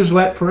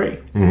let free.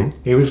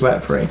 He was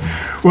let free.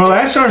 Well,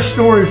 that's our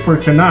story for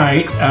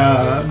tonight.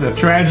 The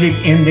tragic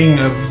ending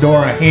of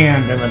Dora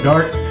Hand and the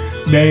dark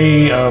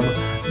day of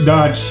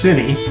Dodge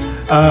City.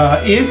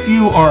 If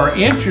you are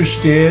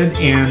interested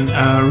in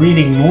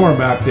reading more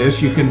about this,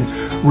 you can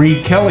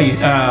read Callie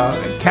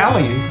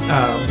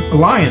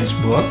Lyons'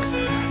 book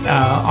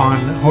on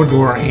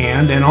Dora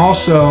Hand, and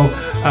also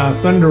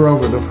Thunder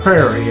Over the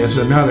Prairie is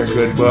another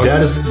good book.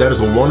 That is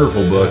a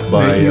wonderful book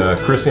by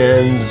Chris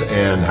Enns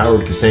and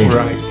Howard Kasanjian.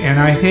 Right, and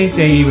I think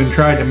they even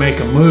tried to make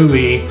a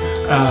movie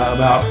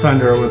about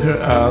Thunder Over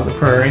the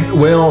Prairie.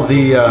 Well,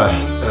 the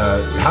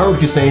Howard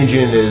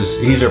Kasanjian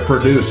he's a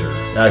producer.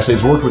 Actually,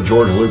 he's worked with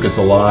George Lucas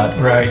a lot.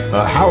 Right.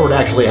 Howard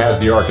actually has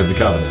the Ark of the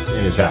Covenant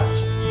in his house.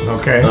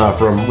 Okay.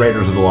 From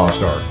Raiders of the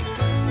Lost Ark.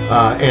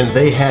 And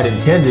they had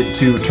intended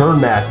to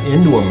turn that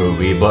into a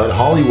movie, but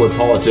Hollywood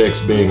politics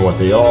being what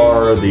they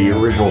are, the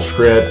original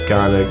script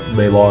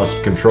they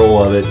lost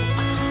control of it,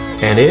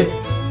 and it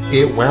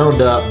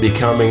wound up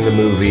becoming the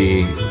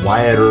movie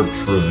Wyatt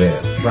Earp's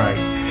Revenge. Right.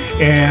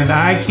 And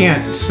I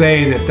can't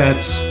say that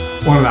that's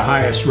one of the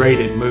highest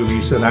rated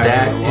movies that I've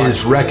ever watched. That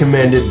is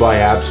recommended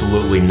by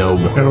absolutely no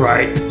one.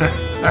 Right.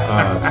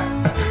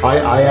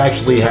 I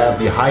actually have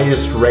the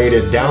highest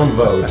rated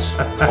downvotes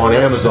on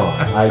Amazon.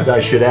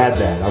 I should add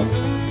that. I'm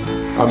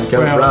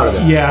kind of proud of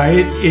that. Yeah,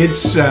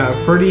 it's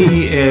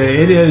pretty.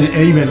 It is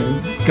even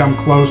come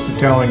close to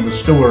telling the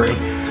story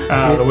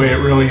the way it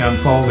really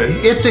unfolded.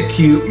 It's a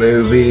cute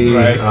movie.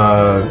 Right.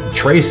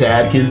 Trace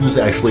Adkins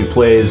actually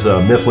plays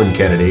Mifflin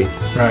Kennedy.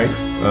 Right.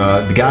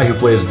 The guy who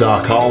plays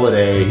Doc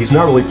Holliday, he's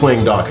not really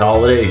playing Doc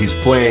Holliday. He's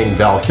playing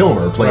Val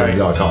Kilmer playing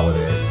Doc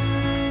Holliday.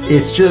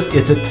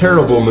 It's a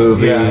terrible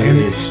movie. Yeah,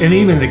 and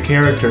even the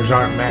characters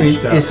aren't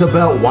matched up. It's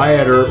about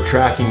Wyatt Earp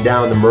tracking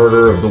down the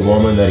murder of the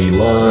woman that he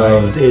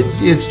loved. Right.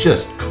 It's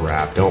just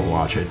crap. Don't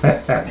watch it.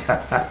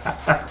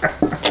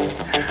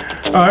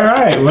 All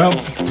right. Well,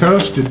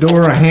 toast to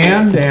Dora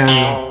Hand and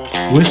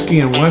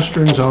Whiskey and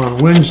Westerns on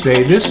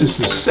Wednesday. This is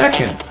the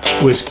second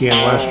Whiskey and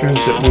Westerns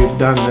that we've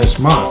done this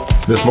month.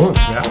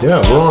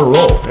 Yeah, we're on a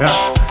roll.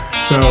 Yeah.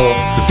 So,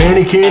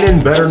 Fanny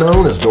Keenan, better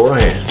known as Dora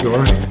Hand.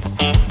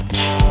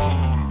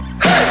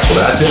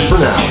 Well, that's it for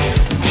now.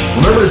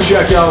 Remember to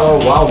check out our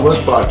Wild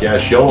West Podcast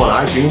show on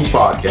iTunes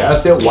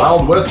Podcast at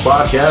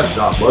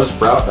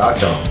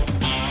wildwestpodcast.buzzsprout.com.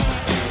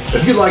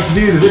 If you'd like to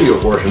view the video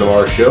portion of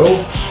our show,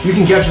 you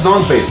can catch us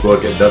on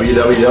Facebook at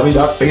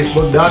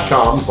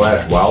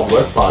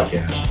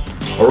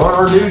www.facebook.com/wildwestpodcast or on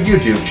our new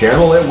YouTube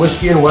channel at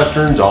Whiskey and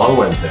Westerns on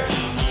Wednesday.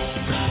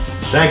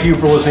 Thank you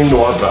for listening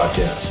to our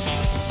podcast.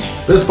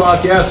 This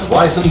podcast is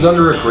licensed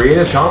under a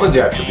Creative Commons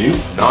Attribute,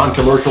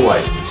 non-commercial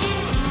license.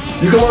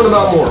 You can learn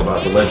more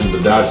about the legends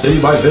of Dodge City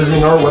by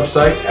visiting our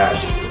website at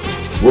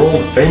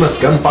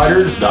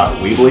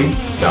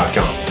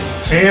worldfamousgunfighters.weebly.com.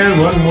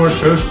 And one more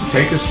toast to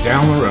take us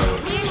down the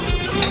road.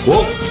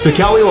 Well, to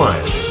Callie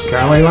Lyons.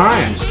 Callie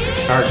Lyons.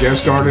 our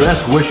guest artist.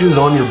 Best wishes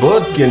on your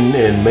book, and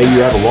may you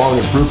have a long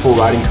and fruitful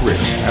writing career.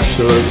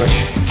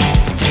 Absolutely.